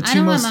wanted to have the two I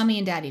don't most. want mommy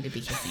and daddy to be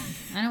kissing.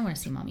 I don't want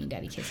to see mommy and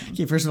daddy kissing.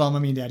 Okay, first of all,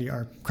 Mommy and Daddy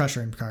are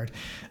Crusher and Picard.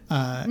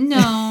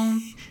 No.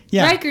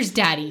 Yeah. Riker's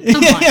daddy.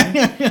 Come on.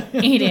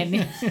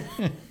 Aiden.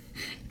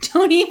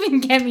 Don't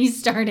even get me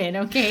started,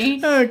 okay?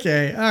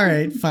 Okay, all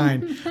right,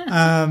 fine.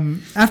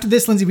 After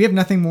this, Lindsay, we have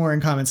nothing more in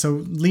common. So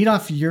lead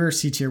off your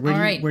C tier. All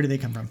right. Where do they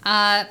come from?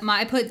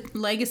 I put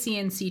Legacy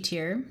in C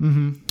tier.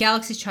 Mm-hmm.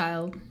 Galaxy's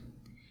Child.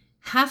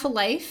 Half a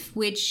Life,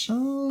 which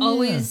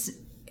always...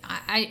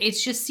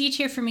 it's just C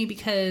tier for me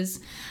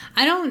because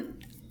I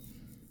don't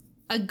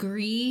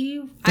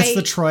agree. That's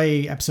the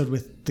Troy episode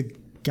with the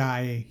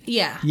guy.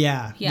 Yeah.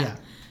 Yeah.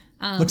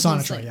 Luxana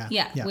who's Troy, like-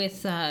 yeah.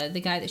 with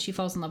the guy that she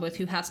falls in love with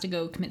who has to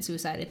go commit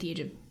suicide at the age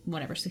of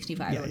whatever,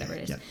 65 or whatever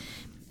it is. Yeah.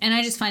 And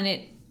I just find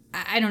it,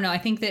 I don't know, I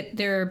think that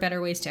there are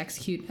better ways to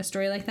execute a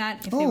story like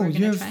that if they were going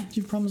to try.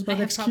 You have problems I about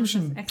have problems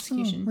execution. with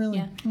execution, Oh, really?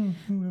 yeah.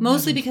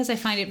 Mostly because I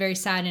find it very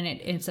sad and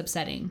it's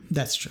upsetting.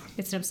 That's true.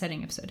 It's an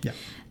upsetting episode. Yeah.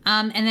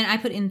 And then I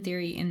put In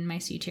Theory in my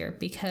C tier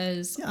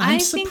because I'm I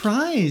think,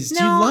 surprised.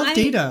 No, You love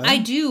Data. I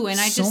do, and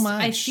I so just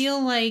much. I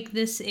feel like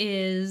this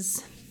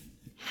is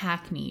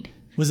hackneyed.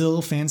 Was it a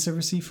little fan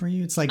servicey for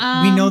you? It's like,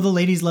 we know the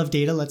ladies love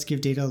Data. Let's give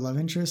Data love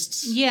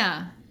interests.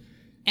 Yeah.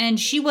 And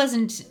she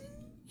wasn't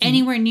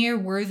anywhere near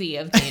worthy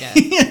of Data,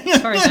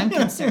 as far as I'm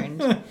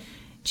concerned.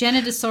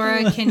 Jenna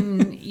Desora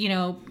can,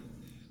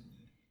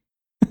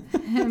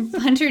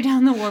 punt her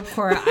down the warp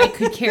core. I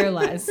could care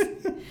less.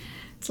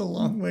 It's a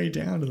long way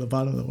down to the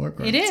bottom of the warp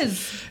core. It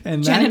is.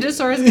 And Jenna that-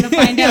 Desora's going to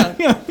find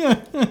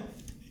out.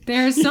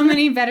 There are so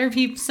many better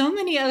people, so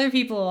many other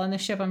people on the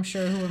ship, I'm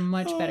sure, who are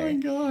much better. Oh my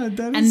god,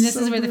 that is And this so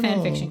is where the fan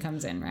brutal. fiction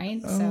comes in,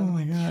 right? Oh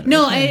my god.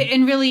 No, okay.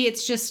 and really,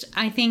 it's just,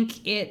 I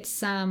think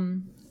it's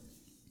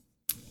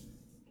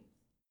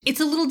it's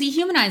a little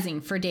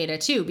dehumanizing for Data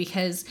too,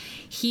 because where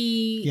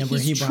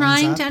he's he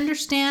trying blinds to up.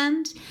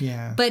 understand,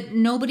 Yeah. but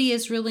nobody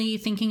is really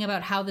thinking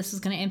about how this is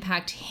going to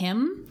impact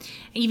him.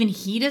 Even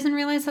he doesn't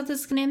realize how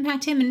this is going to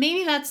impact him, and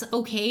maybe that's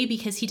okay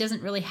because he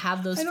doesn't really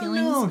have those I don't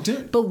feelings.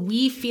 know. But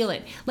we feel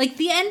it. Like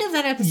the end of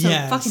that episode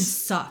Yes. fucking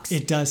sucks.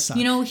 It does suck.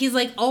 You know, he's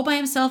like all by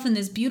himself in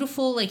this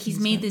beautiful, like he's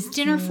made this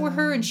dinner for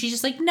her, and she's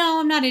just like, no,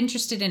 I'm not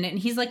interested in it. And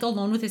he's like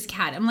alone with his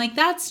cat. I'm like,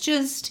 that's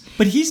just.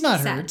 But he's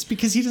not sad. hurt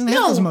because he doesn't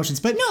have those emotions.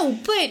 But no,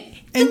 but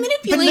the and-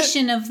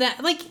 manipulation of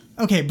that, like.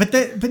 okay, but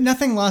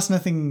nothing lost,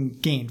 nothing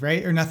gained,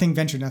 right? Or nothing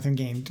ventured, nothing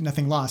gained,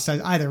 nothing lost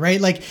either, right?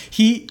 Like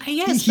he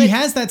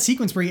has that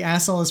sequence where he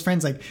asks all his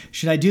friends, like,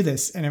 should I do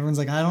this? And everyone's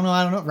like, I don't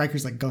know.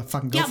 Riker's like, go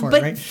for But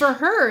it, right? for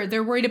her,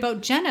 they're worried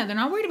about Jenna. They're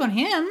not worried about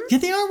him. Yeah,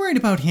 they are worried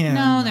about him.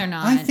 No, they're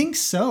not. I think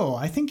so.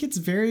 I think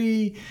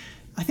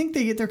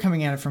they're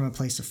coming at it from a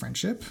place of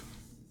friendship.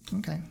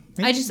 Okay.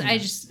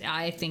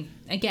 I think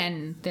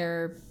again,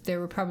 there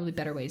were probably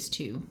better ways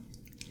to.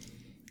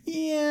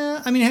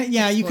 Yeah, I mean,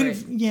 yeah, you could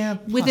have, yeah,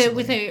 with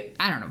possibly. a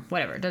I don't know,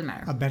 whatever, it doesn't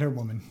matter. A better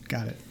woman,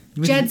 got it.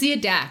 Jadzia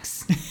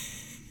Dax,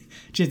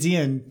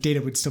 Jadzia and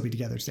Data would still be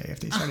together today if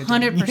they started.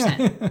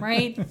 100%,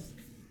 right?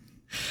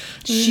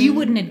 She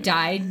wouldn't have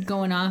died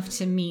going off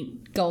to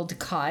meet Gul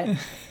Dukat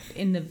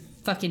in the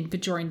fucking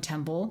Bajoran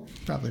temple.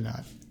 Probably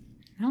not.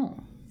 No,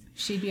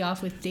 she'd be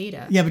off with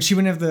Data. Yeah, but she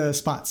wouldn't have the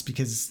spots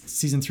because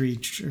season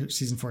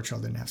 4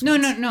 Trill didn't have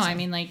spots. No. I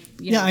mean, like,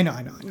 yeah, I know.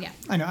 Yeah,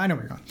 I know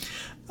where you're going.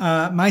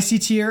 My C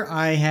tier,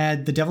 I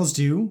had The Devil's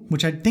Due,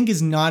 which I think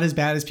is not as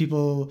bad as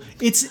people.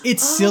 It's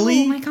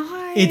silly. Oh my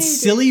god, it's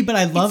silly, but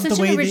I love it's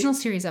the way an original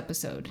series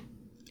episode.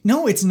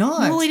 No, it's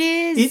not. No, it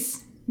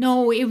is.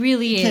 No, it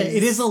really is.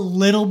 It is a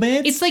little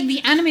bit. It's like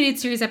the animated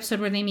series episode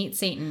where they meet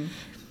Satan.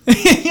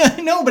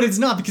 No, but it's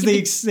not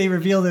because they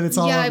reveal that it's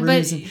all a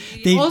ruse. But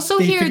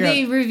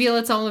they reveal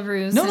it's all a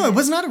ruse. No, it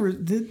was not a ruse.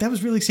 That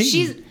was really Satan.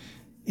 She's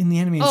in the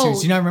animated series.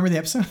 Do you not remember the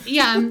episode?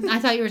 Yeah, I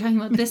thought you were talking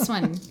about this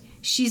one.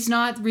 She's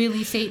not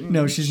really Satan.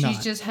 No, she's not.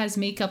 She just has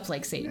makeup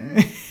like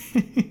Satan.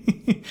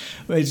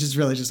 It's just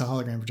really just a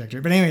hologram projector.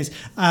 But anyways,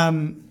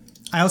 I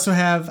also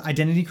have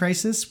Identity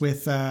Crisis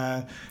with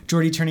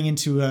Geordi turning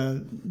into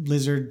a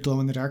lizard glow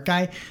in the dark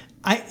guy.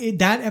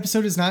 That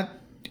episode is not.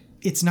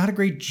 It's not a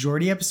great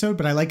Geordi episode,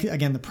 but I like,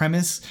 again, the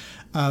premise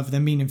of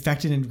them being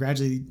infected and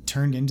gradually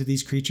turned into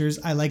these creatures.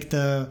 I like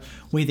the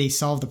way they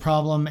solve the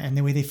problem and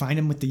the way they find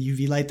him with the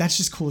UV light. That's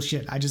just cool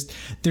shit.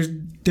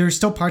 There's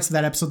still parts of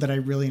that episode that I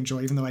really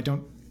enjoy, even though I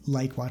don't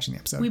like watching the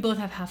episode. We both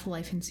have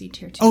Half-Life in C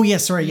tier too. Oh,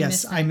 yes, sorry,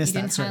 yes. I missed that.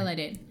 You didn't sorry. highlight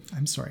it.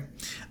 I'm sorry.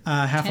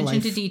 Half-Life.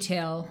 Attention to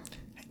detail.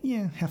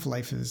 Yeah,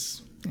 Half-Life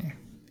is... Yeah,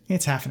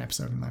 it's half an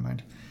episode in my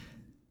mind.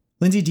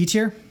 Lindsay, D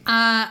tier?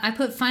 I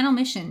put Final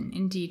Mission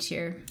in D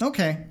tier.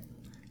 Okay.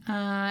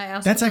 I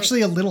also That's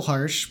actually a little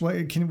harsh.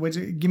 Give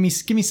me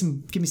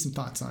some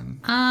thoughts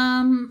on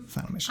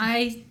Final Mission.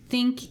 I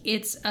think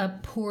it's a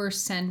poor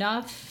send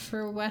off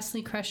for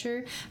Wesley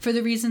Crusher for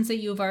the reasons that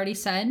you have already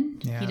said.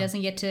 Yeah. He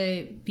doesn't get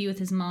to be with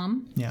his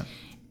mom. Yeah.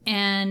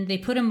 And they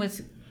put him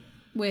with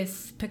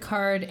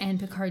Picard, and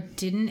Picard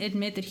didn't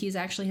admit that he's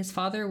actually his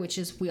father, which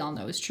is, we all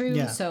know, is true.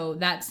 Yeah. So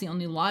that's the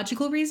only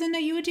logical reason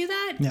that you would do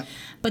that. Yeah.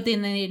 But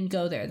then they didn't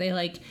go there. They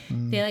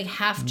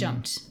half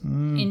jumped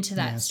into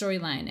that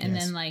storyline and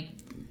then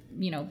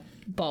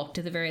balked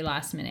at the very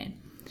last minute.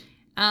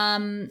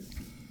 And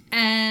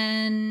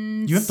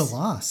you have The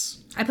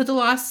Loss. I put The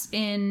Loss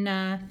in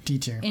D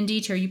tier. In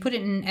D tier. You put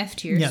it in F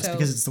tier. Yes, so.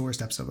 because it's the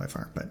worst episode by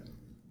far. But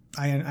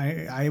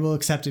I will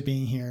accept it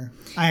being here.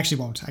 I actually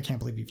won't. I can't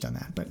believe you've done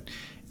that. But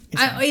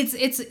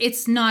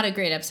it's not a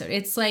great episode.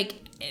 It's like,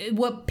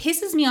 what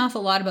pisses me off a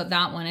lot about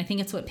that one, I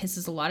think it's what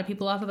pisses a lot of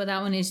people off about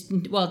that one, is,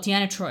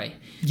 Deanna Troi.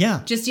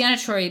 Yeah. Just Deanna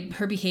Troi,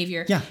 her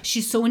behavior. Yeah.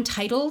 She's so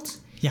entitled.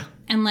 Yeah.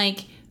 And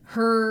like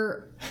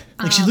her...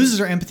 she loses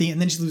her empathy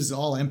and then she loses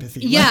all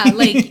empathy. Yeah,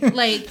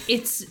 like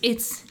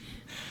it's...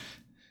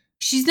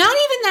 She's not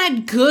even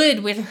that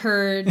good with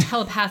her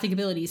telepathic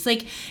abilities.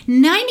 Like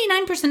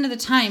 99% of the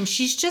time,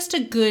 she's just a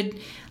good,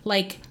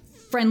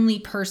 friendly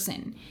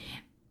person.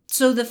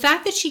 So the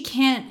fact that she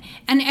can't,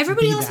 and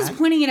everybody else is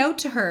pointing it out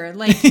to her,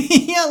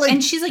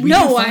 and she's like,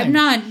 no, I'm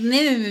not,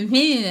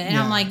 and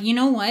I'm like, you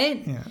know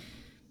what? Yeah.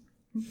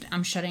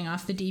 I'm shutting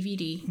off the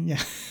DVD.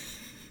 Yeah.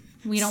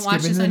 We don't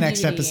watch this on the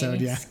next DVD.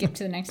 episode. Yeah. Skip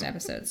to the next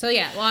episode. So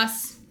yeah,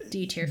 Lost,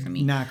 D tier for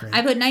me. Not great.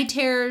 I put Night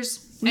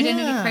Terrors,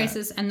 Identity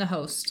Crisis, and The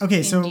Host. Okay,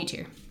 in so D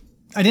tier.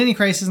 Identity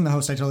Crisis and The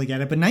Host, I totally get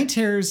it. But Night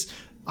Terrors,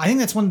 I think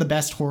that's one of the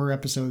best horror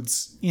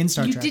episodes in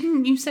Star Trek.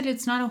 You said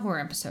it's not a horror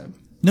episode.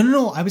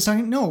 No. I was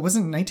talking. No, it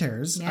wasn't Night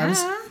Terrors. Yeah.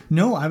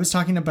 I was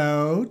talking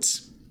about.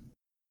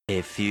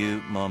 A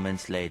few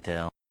moments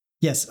later.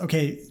 Yes.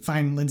 Okay.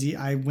 Fine, Lindsay.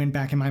 I went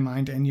back in my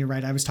mind, and you're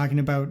right. I was talking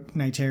about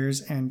Night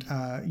Terrors, and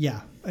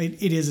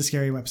it is a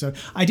scary episode.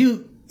 I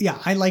do.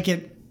 Yeah, I like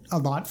it a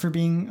lot for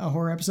being a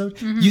horror episode.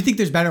 Mm-hmm. You think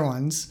there's better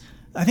ones?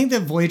 I think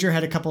that Voyager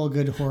had a couple of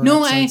good horror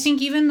episodes. I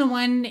think even the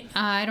one,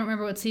 I don't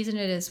remember what season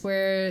it is,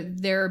 where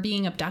they're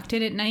being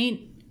abducted at night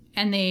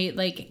And they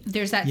like,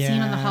 there's that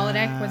scene on the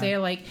holodeck where they're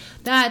like,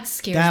 that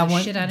scares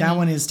the shit out of me. That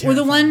one is Or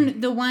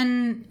terrifying. the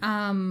one,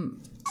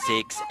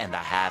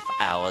 6.5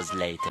 hours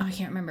later. oh, I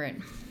can't remember it.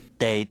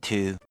 Day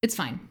 2. It's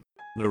fine.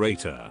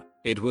 Narrator,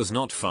 it was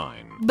not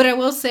fine. But I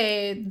will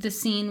say the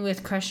scene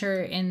with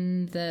Crusher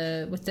in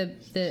with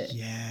the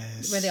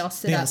Yes. where they all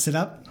sit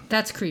up.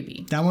 That's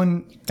creepy. That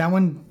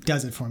one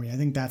does it for me. I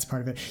think that's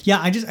part of it.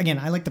 Yeah,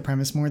 I like the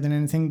premise more than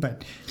anything,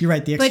 but you're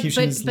right, the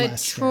execution is but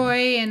less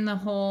Troy and the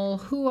whole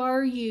 "Who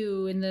are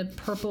you?" in the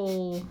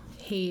purple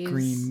haze,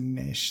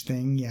 greenish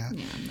thing. Yeah,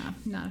 I'm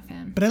not a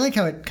fan. but I like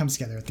how it comes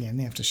together at the end.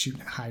 They have to shoot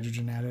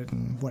hydrogen at it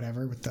and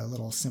whatever with the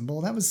little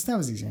symbol. That was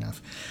easy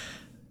enough.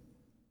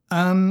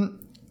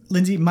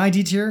 Lindsay, my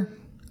D tier,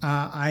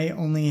 I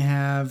only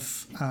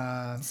have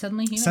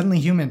Suddenly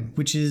Human,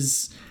 which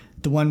is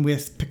the one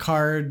with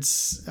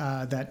Picard's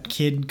that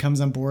kid comes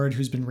on board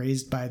who's been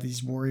raised by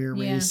these warrior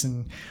race,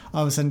 and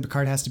all of a sudden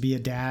Picard has to be a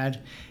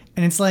dad.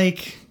 And it's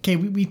like, okay,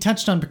 we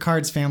touched on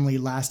Picard's family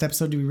last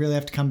episode. Do we really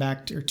have to come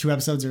back to, or 2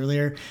 episodes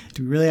earlier?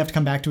 Do we really have to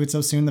come back to it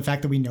so soon? The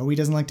fact that we know he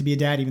doesn't like to be a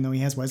dad, even though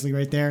he has Wesley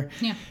right there.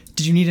 Yeah.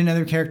 Did you need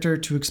another character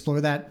to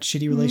explore that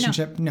shitty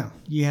relationship? No,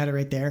 you had it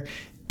right there.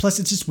 Plus,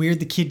 it's just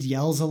weird. The kid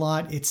yells a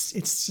lot. It's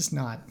just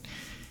not.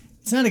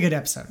 It's not a good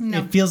episode. No.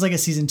 It feels like a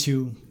season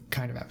 2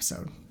 kind of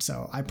episode.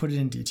 So I put it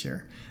in D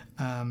tier.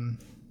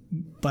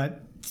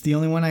 But the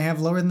only one I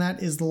have lower than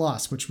that is The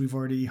Lost, which we've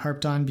already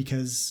harped on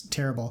because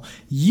terrible.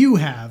 You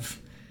have,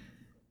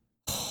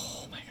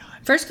 oh my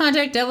God, First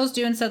Contact, Devil's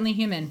Due, and Suddenly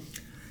Human.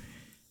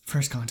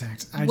 First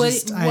Contact. I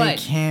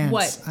can't.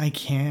 What? I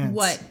can't.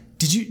 What?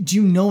 Do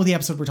you know the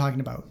episode we're talking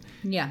about?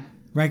 Yeah.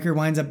 Riker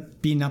winds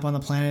up beating up on the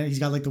planet. He's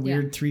got like the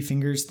weird 3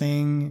 fingers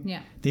thing.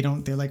 Yeah.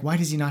 They're like, why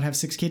does he not have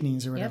 6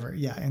 kidneys or whatever?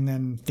 Yep. Yeah. And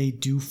then they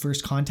do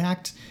First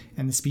Contact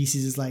and the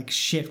species is like,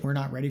 shit, we're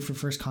not ready for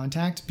First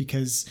Contact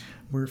because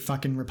we're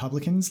fucking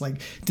Republicans.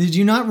 Like, did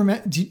you not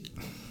remember?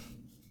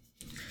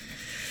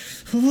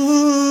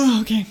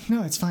 Okay.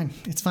 No, it's fine.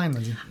 It's fine,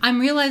 Lindsay. I'm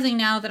realizing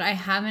now that I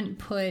haven't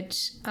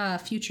put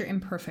Future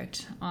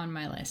Imperfect on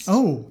my list.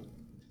 Oh,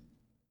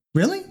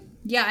 really?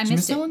 Yeah, I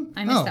missed it. That one?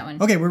 I missed that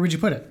one. Okay, where would you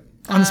put it?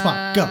 On the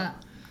spot. Go.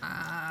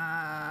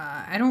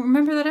 I don't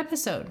remember that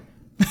episode.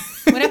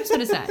 What episode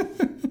is that?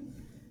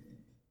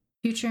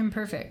 Future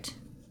Imperfect.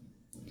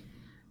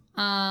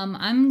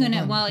 I'm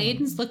gonna, while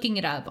Aiden's looking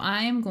it up,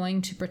 I'm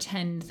going to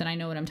pretend that I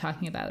know what I'm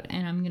talking about,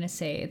 and I'm gonna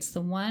say it's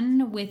the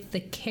one with the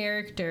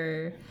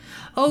character.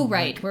 Oh,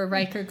 right, where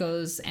Riker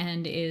goes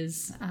and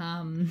is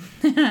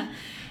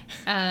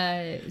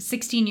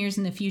 16 years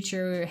in the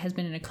future, has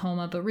been in a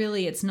coma, but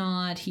really it's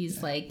not.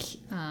 He's like,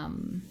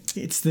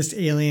 it's this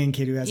alien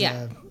kid who has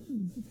a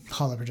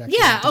hollow projector.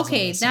 Yeah,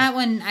 okay, that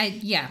one.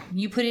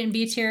 You put it in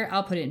B tier.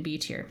 I'll put it in B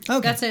tier.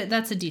 Okay,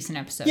 that's a decent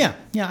episode. Yeah,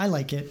 I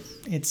like it.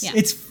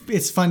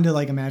 It's fun to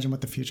like imagine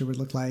what the future would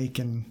look like,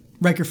 and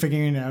Riker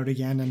figuring it out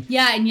again, and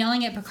and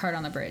yelling at Picard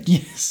on the bridge.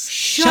 Yes,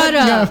 shut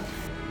up.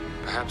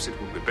 Perhaps it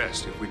would be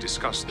best if we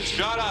discuss this.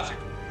 Shut up!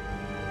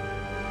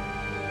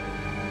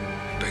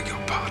 Beg your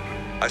pardon.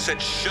 I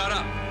said shut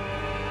up!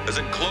 As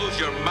in close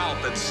your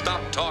mouth and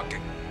stop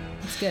talking.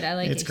 It's good. I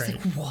like it. It's great.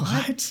 Like,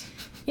 what?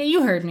 Yeah,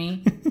 you heard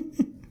me.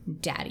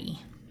 Daddy.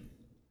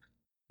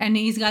 And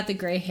he's got the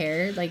gray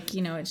hair. Like,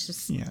 it's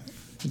just... Yeah,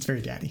 it's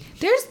very daddy.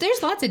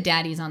 There's lots of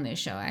daddies on this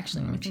show,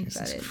 actually, when you think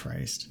about it. Jesus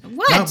Christ.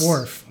 What?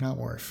 Not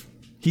Worf.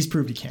 He's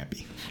proved he can't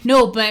be.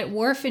 No, but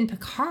Worf and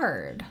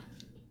Picard.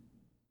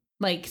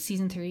 Like,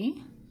 season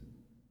 3?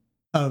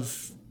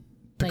 Of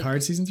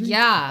Picard season 3?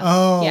 Yeah.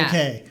 Oh, yeah.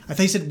 Okay. I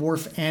thought you said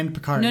Worf and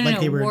Picard. No,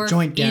 they were Worf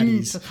joint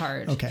daddies. in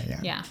Picard. Okay,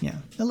 yeah. Yeah.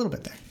 A little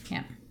bit there.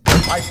 Yeah.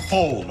 I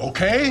fold,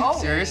 okay? Oh,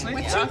 seriously?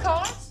 With 2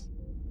 cards?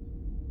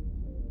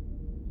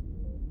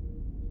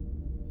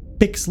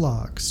 Bix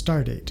log,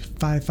 stardate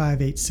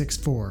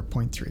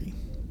 55864.3.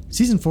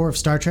 Season 4 of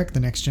Star Trek The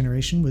Next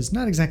Generation was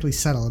not exactly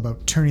subtle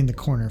about turning the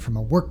corner from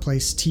a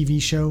workplace TV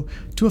show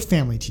to a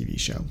family TV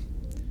show.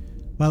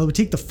 While it would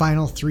take the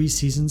final 3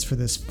 seasons for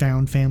this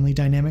found family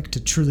dynamic to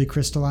truly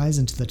crystallize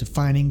into the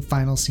defining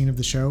final scene of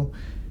the show,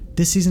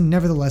 this season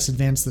nevertheless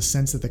advanced the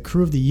sense that the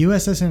crew of the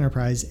USS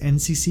Enterprise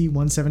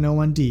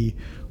NCC-1701D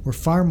were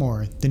far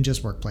more than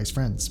just workplace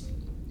friends.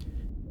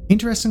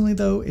 Interestingly,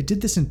 though, it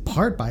did this in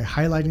part by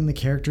highlighting the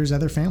characters'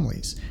 other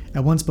families,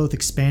 at once both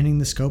expanding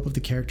the scope of the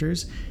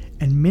characters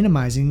and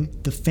minimizing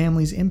the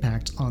family's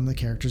impact on the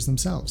characters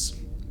themselves.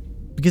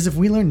 Because if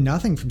we learn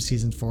nothing from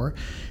Season 4,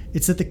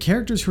 it's that the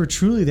characters who are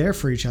truly there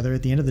for each other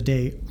at the end of the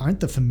day aren't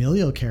the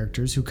familial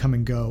characters who come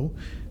and go,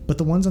 but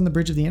the ones on the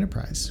bridge of the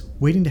Enterprise,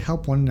 waiting to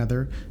help one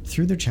another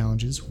through their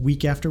challenges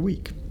week after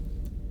week.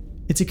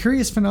 It's a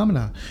curious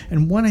phenomena,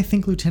 and one I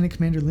think Lieutenant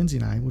Commander Lindsay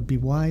and I would be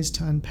wise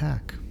to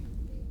unpack.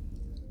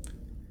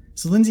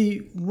 So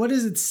Lindsay, what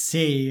does it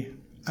say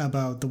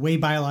about the way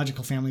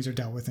biological families are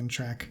dealt with in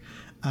Trek?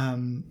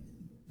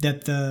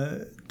 That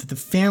the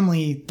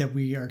family that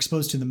we are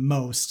exposed to the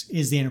most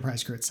is the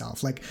Enterprise crew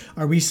itself. Like,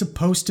 are we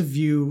supposed to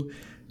view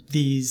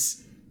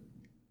these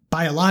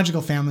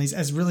biological families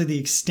as really the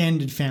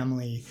extended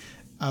family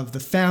of the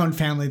found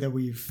family that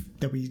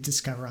we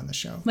discover on the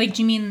show. Like,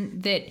 do you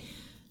mean that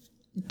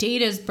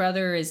Data's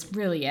brother is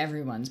really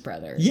everyone's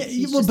brother? Yeah,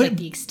 he's well, just but like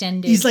the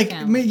extended. He's like,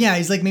 family.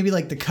 he's like maybe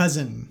like the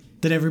cousin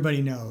that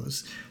everybody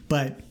knows,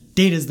 but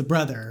Data's the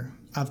brother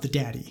of the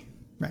daddy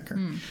Wrecker.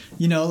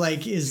 You know,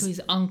 like So he's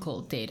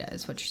Uncle Data,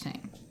 is what you're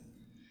saying?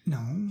 No,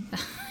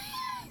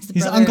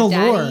 he's Uncle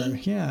Daddy. Lore.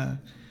 Yeah.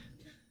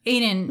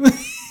 Aiden.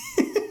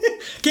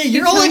 Okay,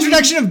 your whole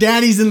introduction of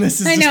daddies in this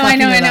is I just know.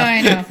 fucking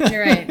it up.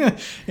 You're right. In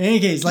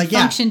any case, like, yeah.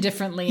 Function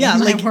differently in my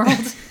like, world.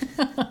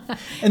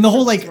 And the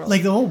whole like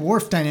the whole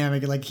Worf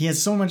dynamic, like he has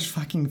so much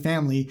fucking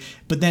family,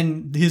 but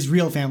then his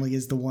real family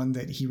is the one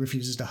that he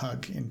refuses to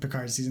hug in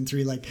Picard season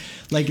 3. Like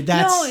that's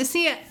No,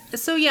 see,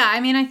 so yeah, I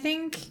mean, I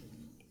think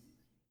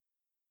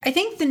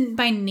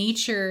by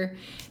nature,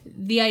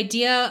 the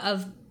idea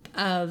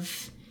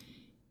of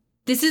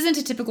this isn't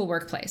a typical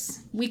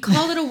workplace. We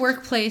call it a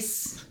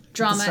workplace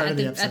drama at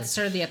the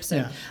start of the episode,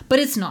 Yeah. but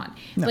it's not.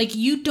 No. Like,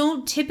 you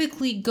don't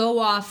typically go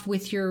off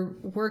with your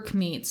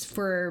workmates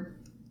for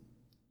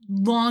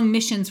long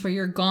missions where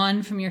you're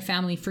gone from your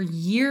family for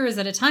years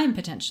at a time,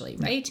 potentially,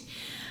 right?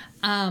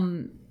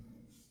 And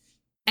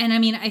I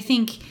mean, I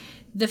think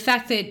the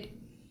fact that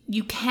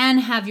you can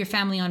have your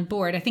family on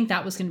board, I think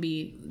that was going to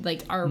be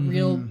like our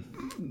real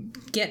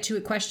get to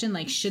it question.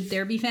 Like, should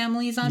there be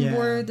families on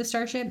board the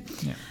Starship?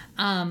 Yeah.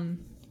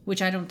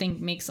 Which I don't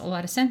think makes a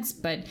lot of sense,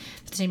 but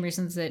for the same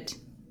reasons that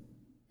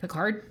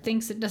Picard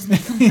thinks it doesn't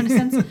make a lot of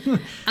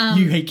sense.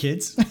 You hate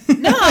kids?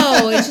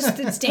 No,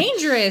 it's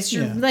dangerous.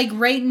 You're Yeah. like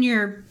writing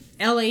your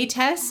LA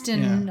test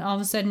and all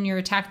of a sudden you're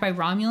attacked by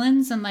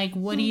Romulans, and like,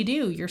 what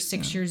do? You're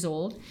 6 years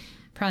old.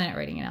 Probably not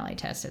writing an LA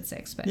test at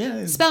 6,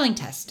 but spelling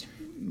test.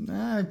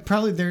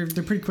 Probably they're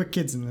pretty quick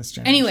kids in this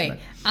generation. Anyway,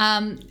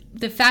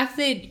 the fact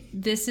that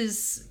this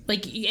is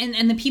like,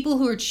 and the people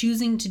who are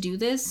choosing to do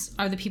this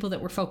are the people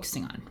that we're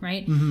focusing on,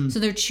 right? So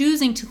they're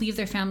choosing to leave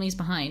their families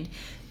behind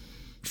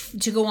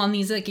to go on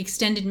these like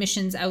extended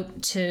missions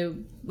out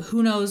to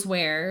who knows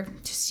where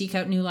to seek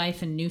out new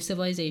life and new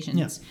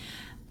civilizations.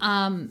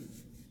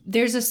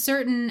 There's a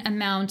certain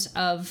amount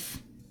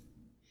of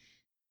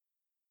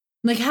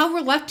like, how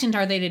reluctant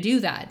are they to do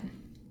that?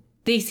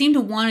 They seem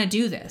to want to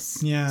do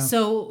this. Yeah.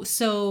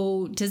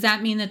 So does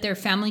that mean that their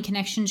family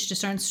connections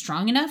just aren't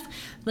strong enough?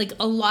 Like,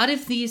 a lot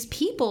of these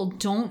people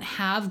don't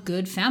have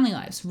good family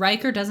lives.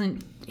 Riker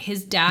doesn't.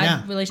 His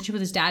dad relationship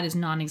with his dad is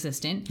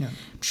non-existent. Yeah.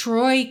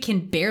 Troy can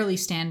barely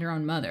stand her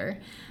own mother.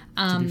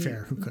 To be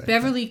fair, who could?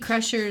 Beverly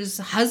Crusher's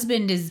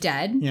husband is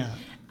dead. Yeah.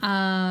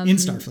 In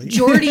Starfleet.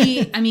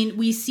 Geordi, I mean,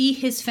 we see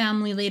his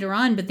family later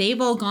on, but they've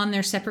all gone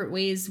their separate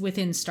ways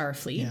within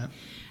Starfleet. Yeah.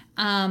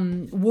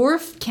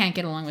 Worf can't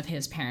get along with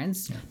his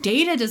parents. Yeah.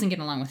 Data doesn't get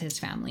along with his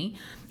family.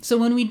 So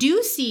when we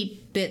do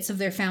see bits of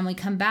their family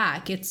come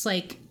back, it's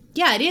like,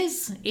 yeah, it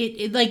is.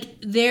 It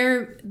like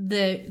they're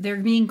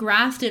being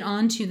grafted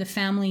onto the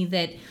family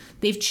that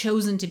they've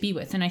chosen to be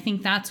with, and I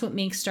think that's what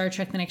makes Star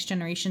Trek: The Next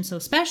Generation so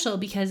special,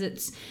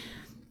 because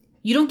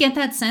you don't get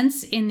that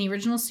sense in the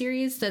original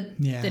series that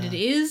it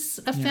is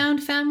a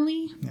found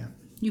family. Yeah.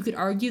 You could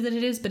argue that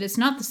it is, but it's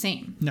not the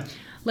same. No.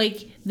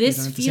 Like,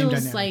 this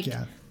feels like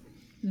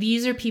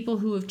these are people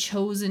who have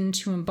chosen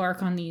to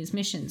embark on these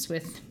missions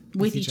with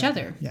each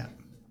other. Yeah.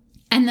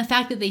 And the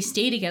fact that they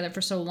stay together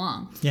for so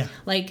long. Yeah.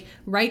 Like,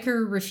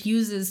 Riker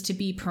refuses to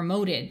be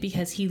promoted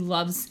because he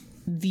loves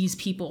these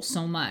people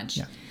so much.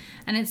 Yeah.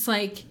 And it's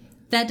like,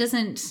 it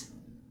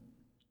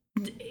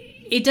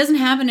doesn't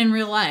happen in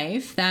real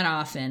life that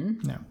often.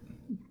 No.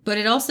 But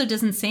it also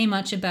doesn't say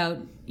much about,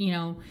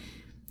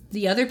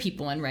 the other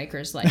people in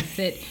Riker's life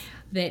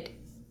that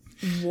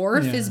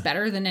Worf is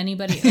better than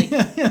anybody. Like,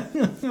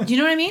 do you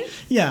know what I mean?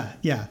 Yeah,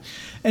 yeah.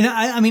 And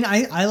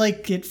I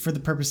like it for the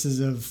purposes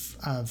of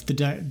the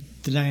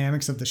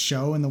dynamics of the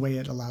show and the way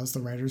it allows the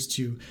writers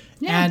to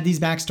add these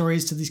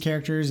backstories to these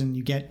characters, and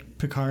you get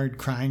Picard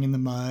crying in the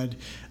mud,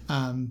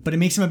 but it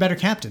makes him a better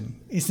captain.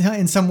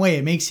 In some way,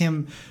 it makes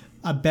him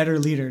a better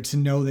leader to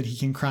know that he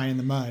can cry in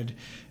the mud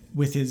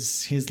with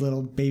his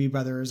little baby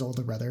brother, his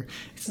older brother,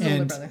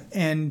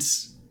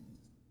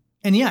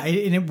 and yeah,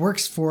 it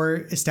works for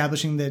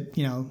establishing that,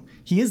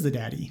 he is the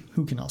daddy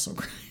who can also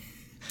cry.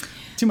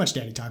 Too much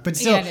daddy talk, but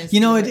still,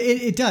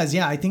 it does.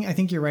 Yeah, I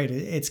think you're right.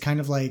 It's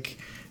kind of like,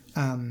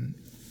 the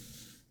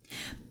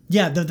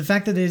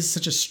fact that it is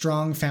such a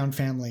strong found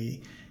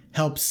family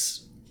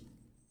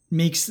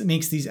makes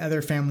these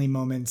other family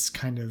moments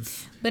kind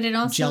of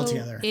gel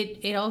together.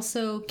 It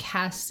also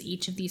casts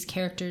each of these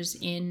characters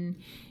in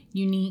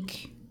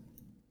unique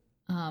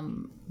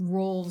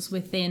roles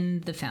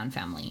within the found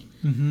family.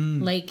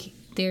 Mm-hmm. Like,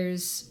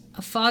 there's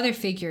a father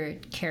figure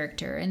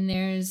character, and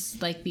there's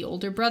like the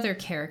older brother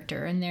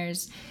character, and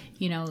there's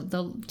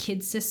the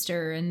kid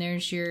sister, and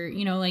there's your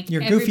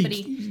your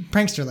goofy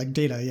prankster like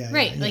Data.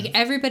 Right. Like,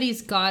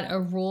 everybody's got a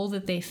role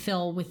that they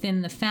fill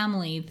within the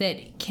family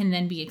that can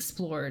then be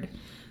explored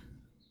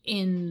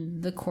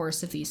in the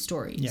course of these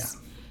stories. Yeah.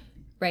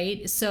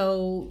 Right.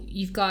 So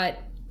you've got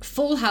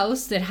Full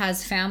House that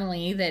has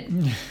family that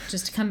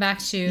just to come back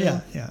to.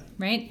 Yeah.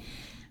 Right.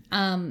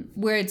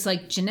 where it's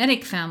like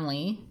genetic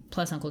family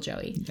plus Uncle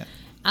Joey. Yeah.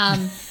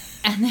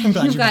 And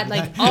then you've got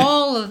like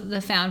all of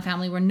the found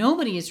family where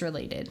nobody is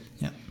related.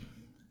 Yeah.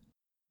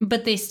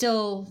 But they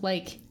still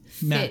like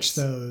fit. Match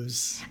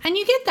those. And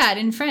you get that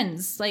in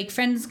Friends, like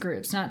Friends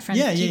groups, not Friends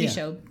the TV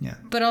show,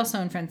 but also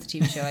in Friends the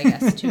TV show, I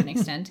guess, to an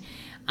extent.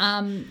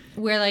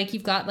 Where like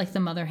you've got like the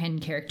mother hen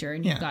character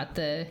and you've got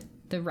the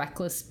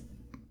reckless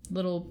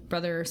little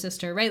brother or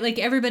sister, right? Like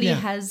everybody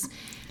has.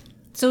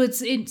 So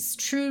it's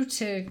true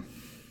to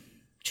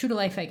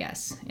life, I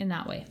guess, in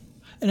that way.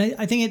 And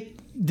I think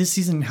this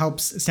season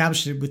helps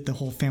establish it with the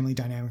whole family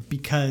dynamic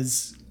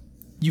because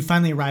you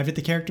finally arrived at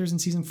the characters in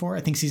season 4.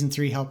 I think season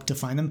 3 helped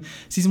define them.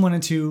 Season 1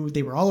 and 2,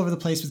 they were all over the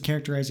place with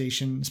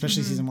characterization,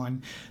 especially season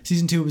 1.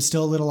 Season 2 was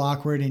still a little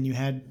awkward, and you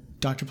had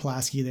Dr.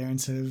 Pulaski there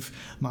instead of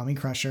Mommy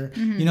Crusher.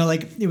 You know,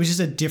 like it was just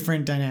a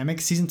different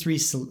dynamic. Season 3,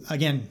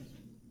 again,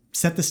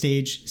 set the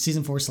stage.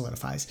 Season 4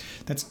 solidifies.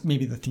 That's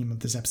maybe the theme of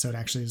this episode,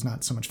 actually, is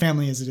not so much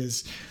family as it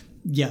is,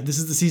 this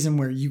is the season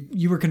where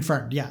you were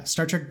confirmed. Yeah,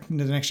 Star Trek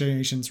The Next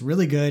Generation is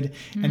really good,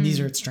 and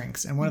these are its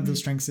strengths. And one of those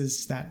strengths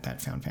is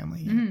that found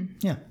family.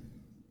 Yeah.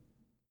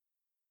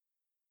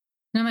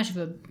 Not much of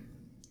a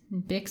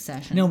big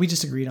session. No, we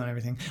just agreed on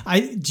everything.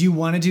 Do you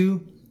want to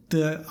do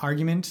the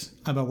argument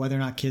about whether or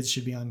not kids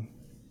should be on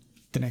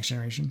The Next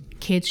Generation?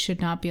 Kids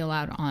should not be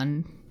allowed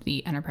on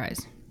the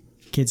Enterprise.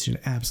 Kids should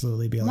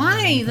absolutely be allowed.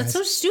 Why? That's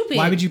so stupid.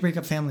 Why would you break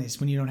up families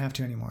when you don't have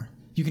to anymore?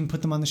 You can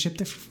put them on the ship.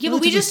 Yeah,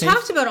 but we just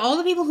talked about all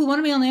the people who want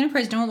to be on the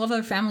Enterprise don't love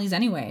their families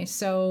anyway.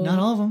 So not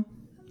all of them.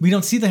 We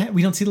don't see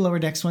the lower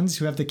decks ones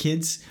who have the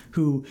kids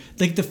who,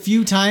 like, the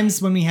few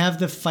times when we have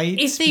the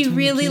fights. If they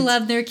really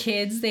love their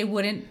kids, they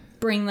wouldn't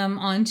bring them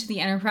onto the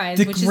Enterprise,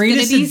 which is going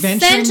to be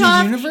sent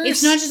off. Universe?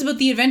 It's not just about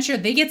the adventure;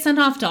 they get sent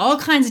off to all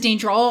kinds of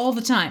danger all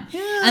the time.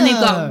 Yeah. And they've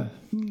got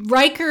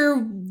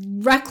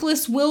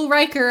reckless Will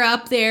Riker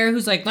up there,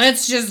 who's like,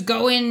 "Let's just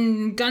go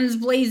in, guns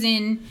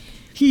blazing."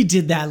 He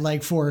did that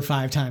like 4 or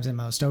 5 times at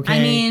most, okay? I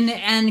mean,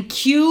 and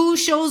Q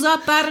shows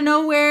up out of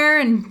nowhere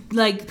and,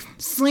 like,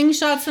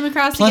 slingshots them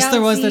across the galaxy. Plus,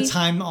 there was the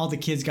time all the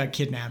kids got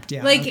kidnapped,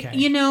 yeah. Like, okay.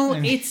 You know,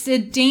 it's a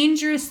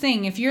dangerous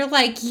thing. If you're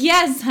like,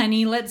 yes,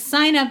 honey, let's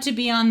sign up to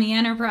be on the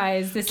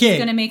Enterprise. This is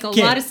going to make a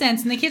lot of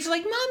sense. And the kids are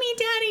like, Mommy,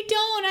 Daddy,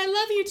 don't. I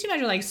love you too much.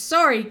 You're like,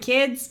 sorry,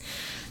 kids.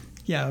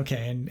 Yeah,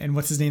 okay. And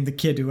what's his name? The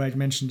kid who I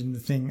mentioned in the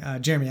thing,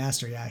 Jeremy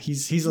Astor. Yeah,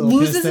 he's a little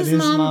loses pissed that his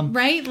mom,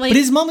 right? Like, but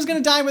his mom was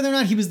going to die whether or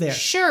not he was there.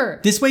 Sure.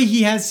 This way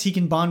he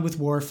can bond with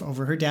Worf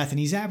over her death, and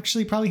he's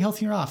actually probably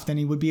healthier off than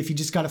he would be if he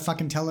just got a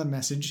fucking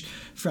telemessage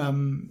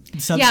from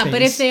subspace. Yeah,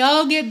 but if they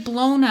all get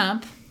blown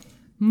up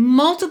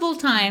multiple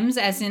times,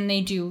 as in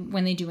they do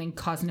when they do in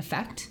Cause and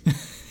Effect.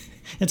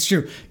 That's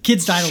true.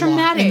 Kids died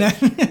traumatic. A lot.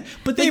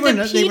 But they weren't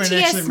actually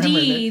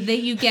PTSD that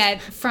you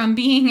get from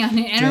being on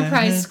an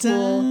Enterprise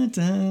school.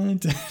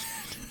 That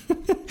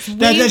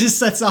just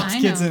sets off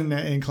kids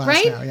in class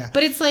right? now. Yeah.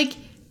 But it's like,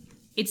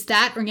 it's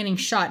that or getting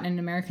shot in an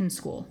American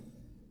school.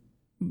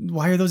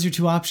 Why are those your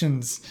two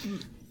options?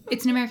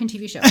 It's an American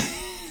TV show.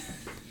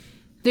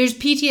 There's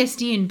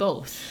PTSD in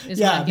both.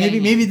 Yeah,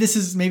 maybe this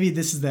is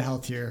the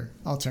healthier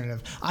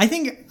alternative. I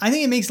think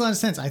it makes a lot of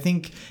sense. I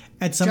think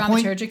at some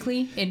point,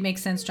 dramaturgically, it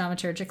makes sense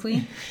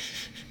dramaturgically.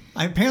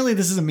 Apparently,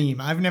 this is a meme.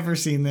 I've never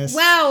seen this.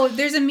 Wow,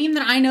 there's a meme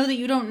that I know that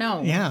you don't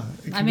know. Yeah,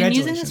 I've been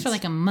using this for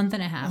like a month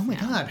and a half. Oh my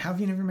god, how have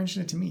you never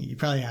mentioned it to me? You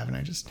probably haven't.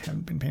 I just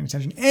haven't been paying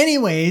attention.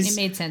 Anyways, it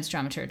made sense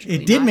dramaturgically.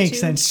 It did make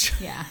sense.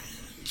 Yeah.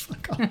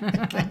 Fuck off.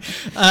 Okay.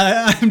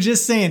 I'm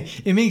just saying,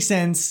 it makes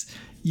sense.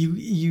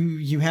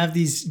 You have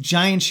these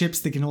giant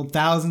ships that can hold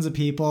thousands of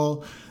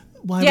people.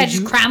 Why would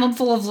just cram them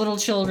full of little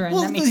children.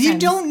 Well, that makes you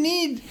sense. Don't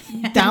need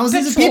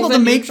thousands of people to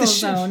make the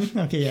ship.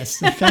 Okay, yes.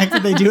 The fact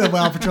that they do it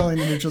while patrolling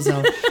the neutral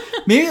zone.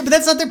 Maybe, but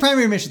that's not their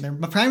primary mission. Their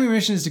primary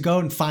mission is to go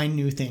and find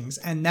new things,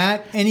 and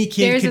that any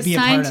kid could be a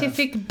part of. There's a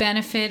scientific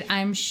benefit,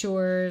 I'm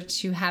sure,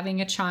 to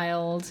having a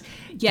child.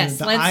 Yes,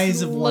 the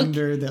eyes of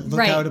wonder that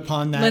look out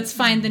upon that. Let's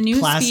find the new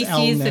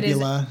species that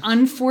is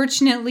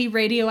unfortunately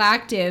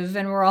radioactive,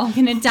 and we're all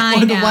gonna die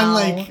now. Or the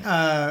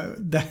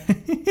one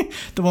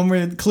the one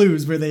where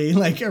clues where they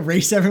like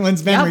erase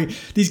everyone's memory. Yep.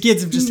 These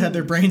kids have just had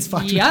their brains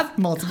fucked with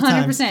multiple 100%.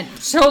 Times.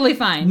 100%, totally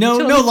fine. No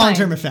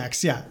long-term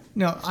effects. Yeah.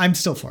 No, I'm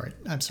still for it.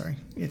 I'm sorry.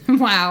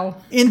 Wow.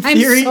 In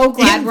theory, I'm so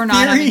glad we're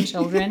not having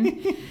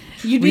children.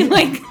 You'd be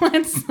like,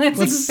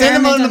 let's send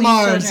them on to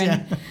Mars.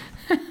 Yeah.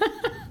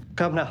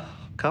 Come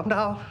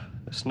now.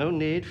 There's no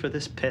need for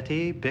this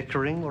petty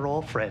bickering. We're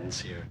all friends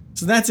here.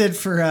 So that's it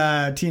for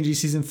TNG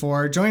Season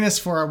 4. Join us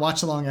for our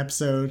watch-along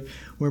episode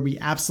where we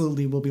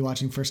absolutely will be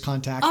watching First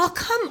Contact. Oh,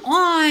 come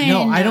on.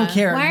 No, I don't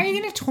care. Why are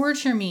you going to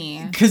torture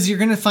me? Because you're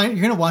going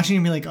to watch it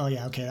and be like, oh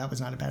yeah, okay, that was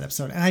not a bad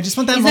episode. And I just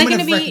want that moment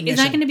of recognition. Is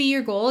that going to be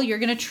your goal? You're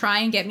going to try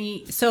and get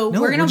me... So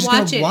we're going to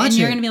watch it and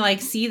you're going to be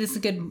like, see, this is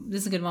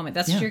a good moment.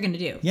 That's what you're going to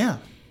do. Yeah.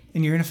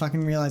 and you're gonna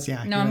fucking realize, No,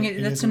 you're right,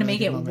 it that's is a gonna really make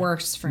good it moment.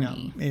 worse for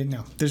me.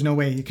 No, there's no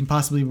way it can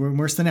possibly be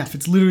worse than F.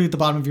 It's literally at the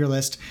bottom of your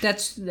list.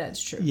 That's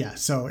true. Yeah,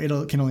 so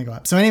it can only go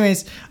up. So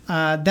anyways,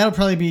 that'll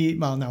probably be,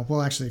 well, no,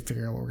 we'll actually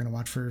figure out what we're going to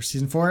watch for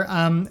season 4.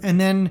 And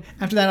then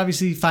after that,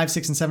 obviously 5,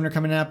 6, and 7 are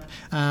coming up.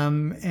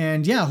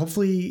 And yeah,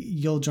 hopefully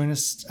you'll join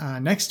us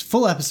next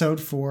full episode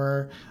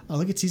for a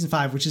look at season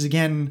 5, which is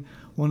again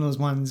one of those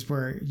ones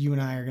where you and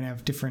I are going to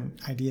have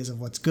different ideas of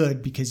what's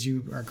good because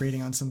you are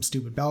grading on some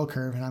stupid bell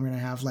curve, and I'm going to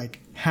have like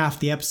half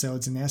the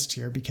episodes in S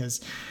tier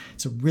because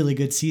it's a really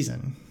good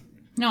season.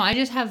 No, I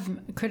just have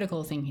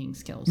critical thinking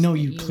skills. No,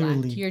 you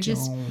clearly lack. You're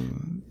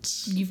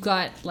don't. You've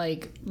got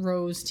like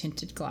rose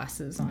tinted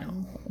glasses on.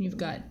 No. You've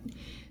got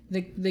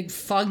the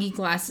foggy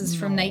glasses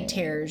from Night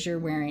Terrors you're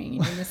wearing.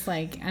 You're just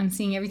like, I'm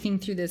seeing everything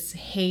through this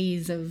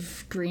haze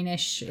of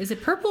greenish. Is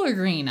it purple or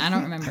green? I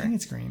don't remember. I think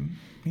it's green.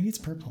 Maybe it's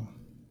purple.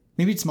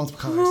 Maybe it's multiple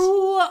colors.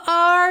 Who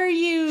are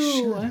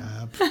you? Shut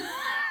up.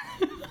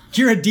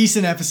 You're a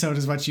decent episode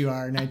is what you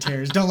are, Night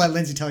Terrors. Don't let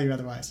Lindsay tell you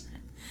otherwise.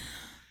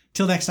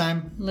 Till next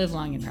time. Live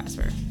long and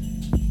prosper.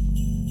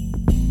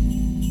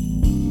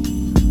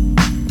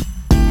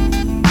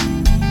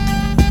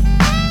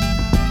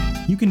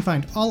 You can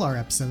find all our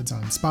episodes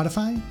on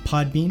Spotify,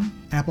 Podbean,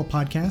 Apple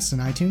Podcasts,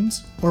 and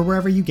iTunes, or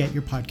wherever you get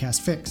your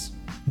podcast fix.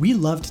 We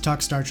love to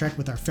talk Star Trek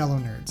with our fellow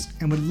nerds,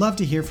 and would love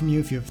to hear from you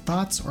if you have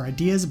thoughts or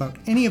ideas about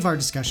any of our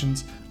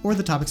discussions or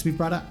the topics we've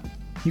brought up.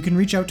 You can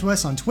reach out to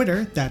us on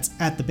Twitter, that's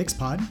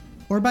 @TheBixPod,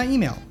 or by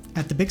email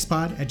at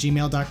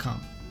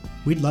thebixpod@gmail.com.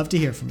 We'd love to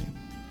hear from you.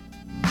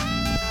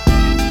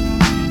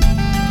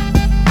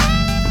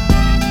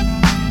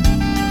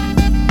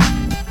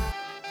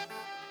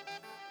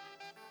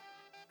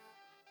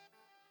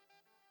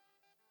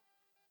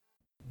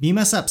 Beam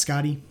us up,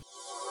 Scotty.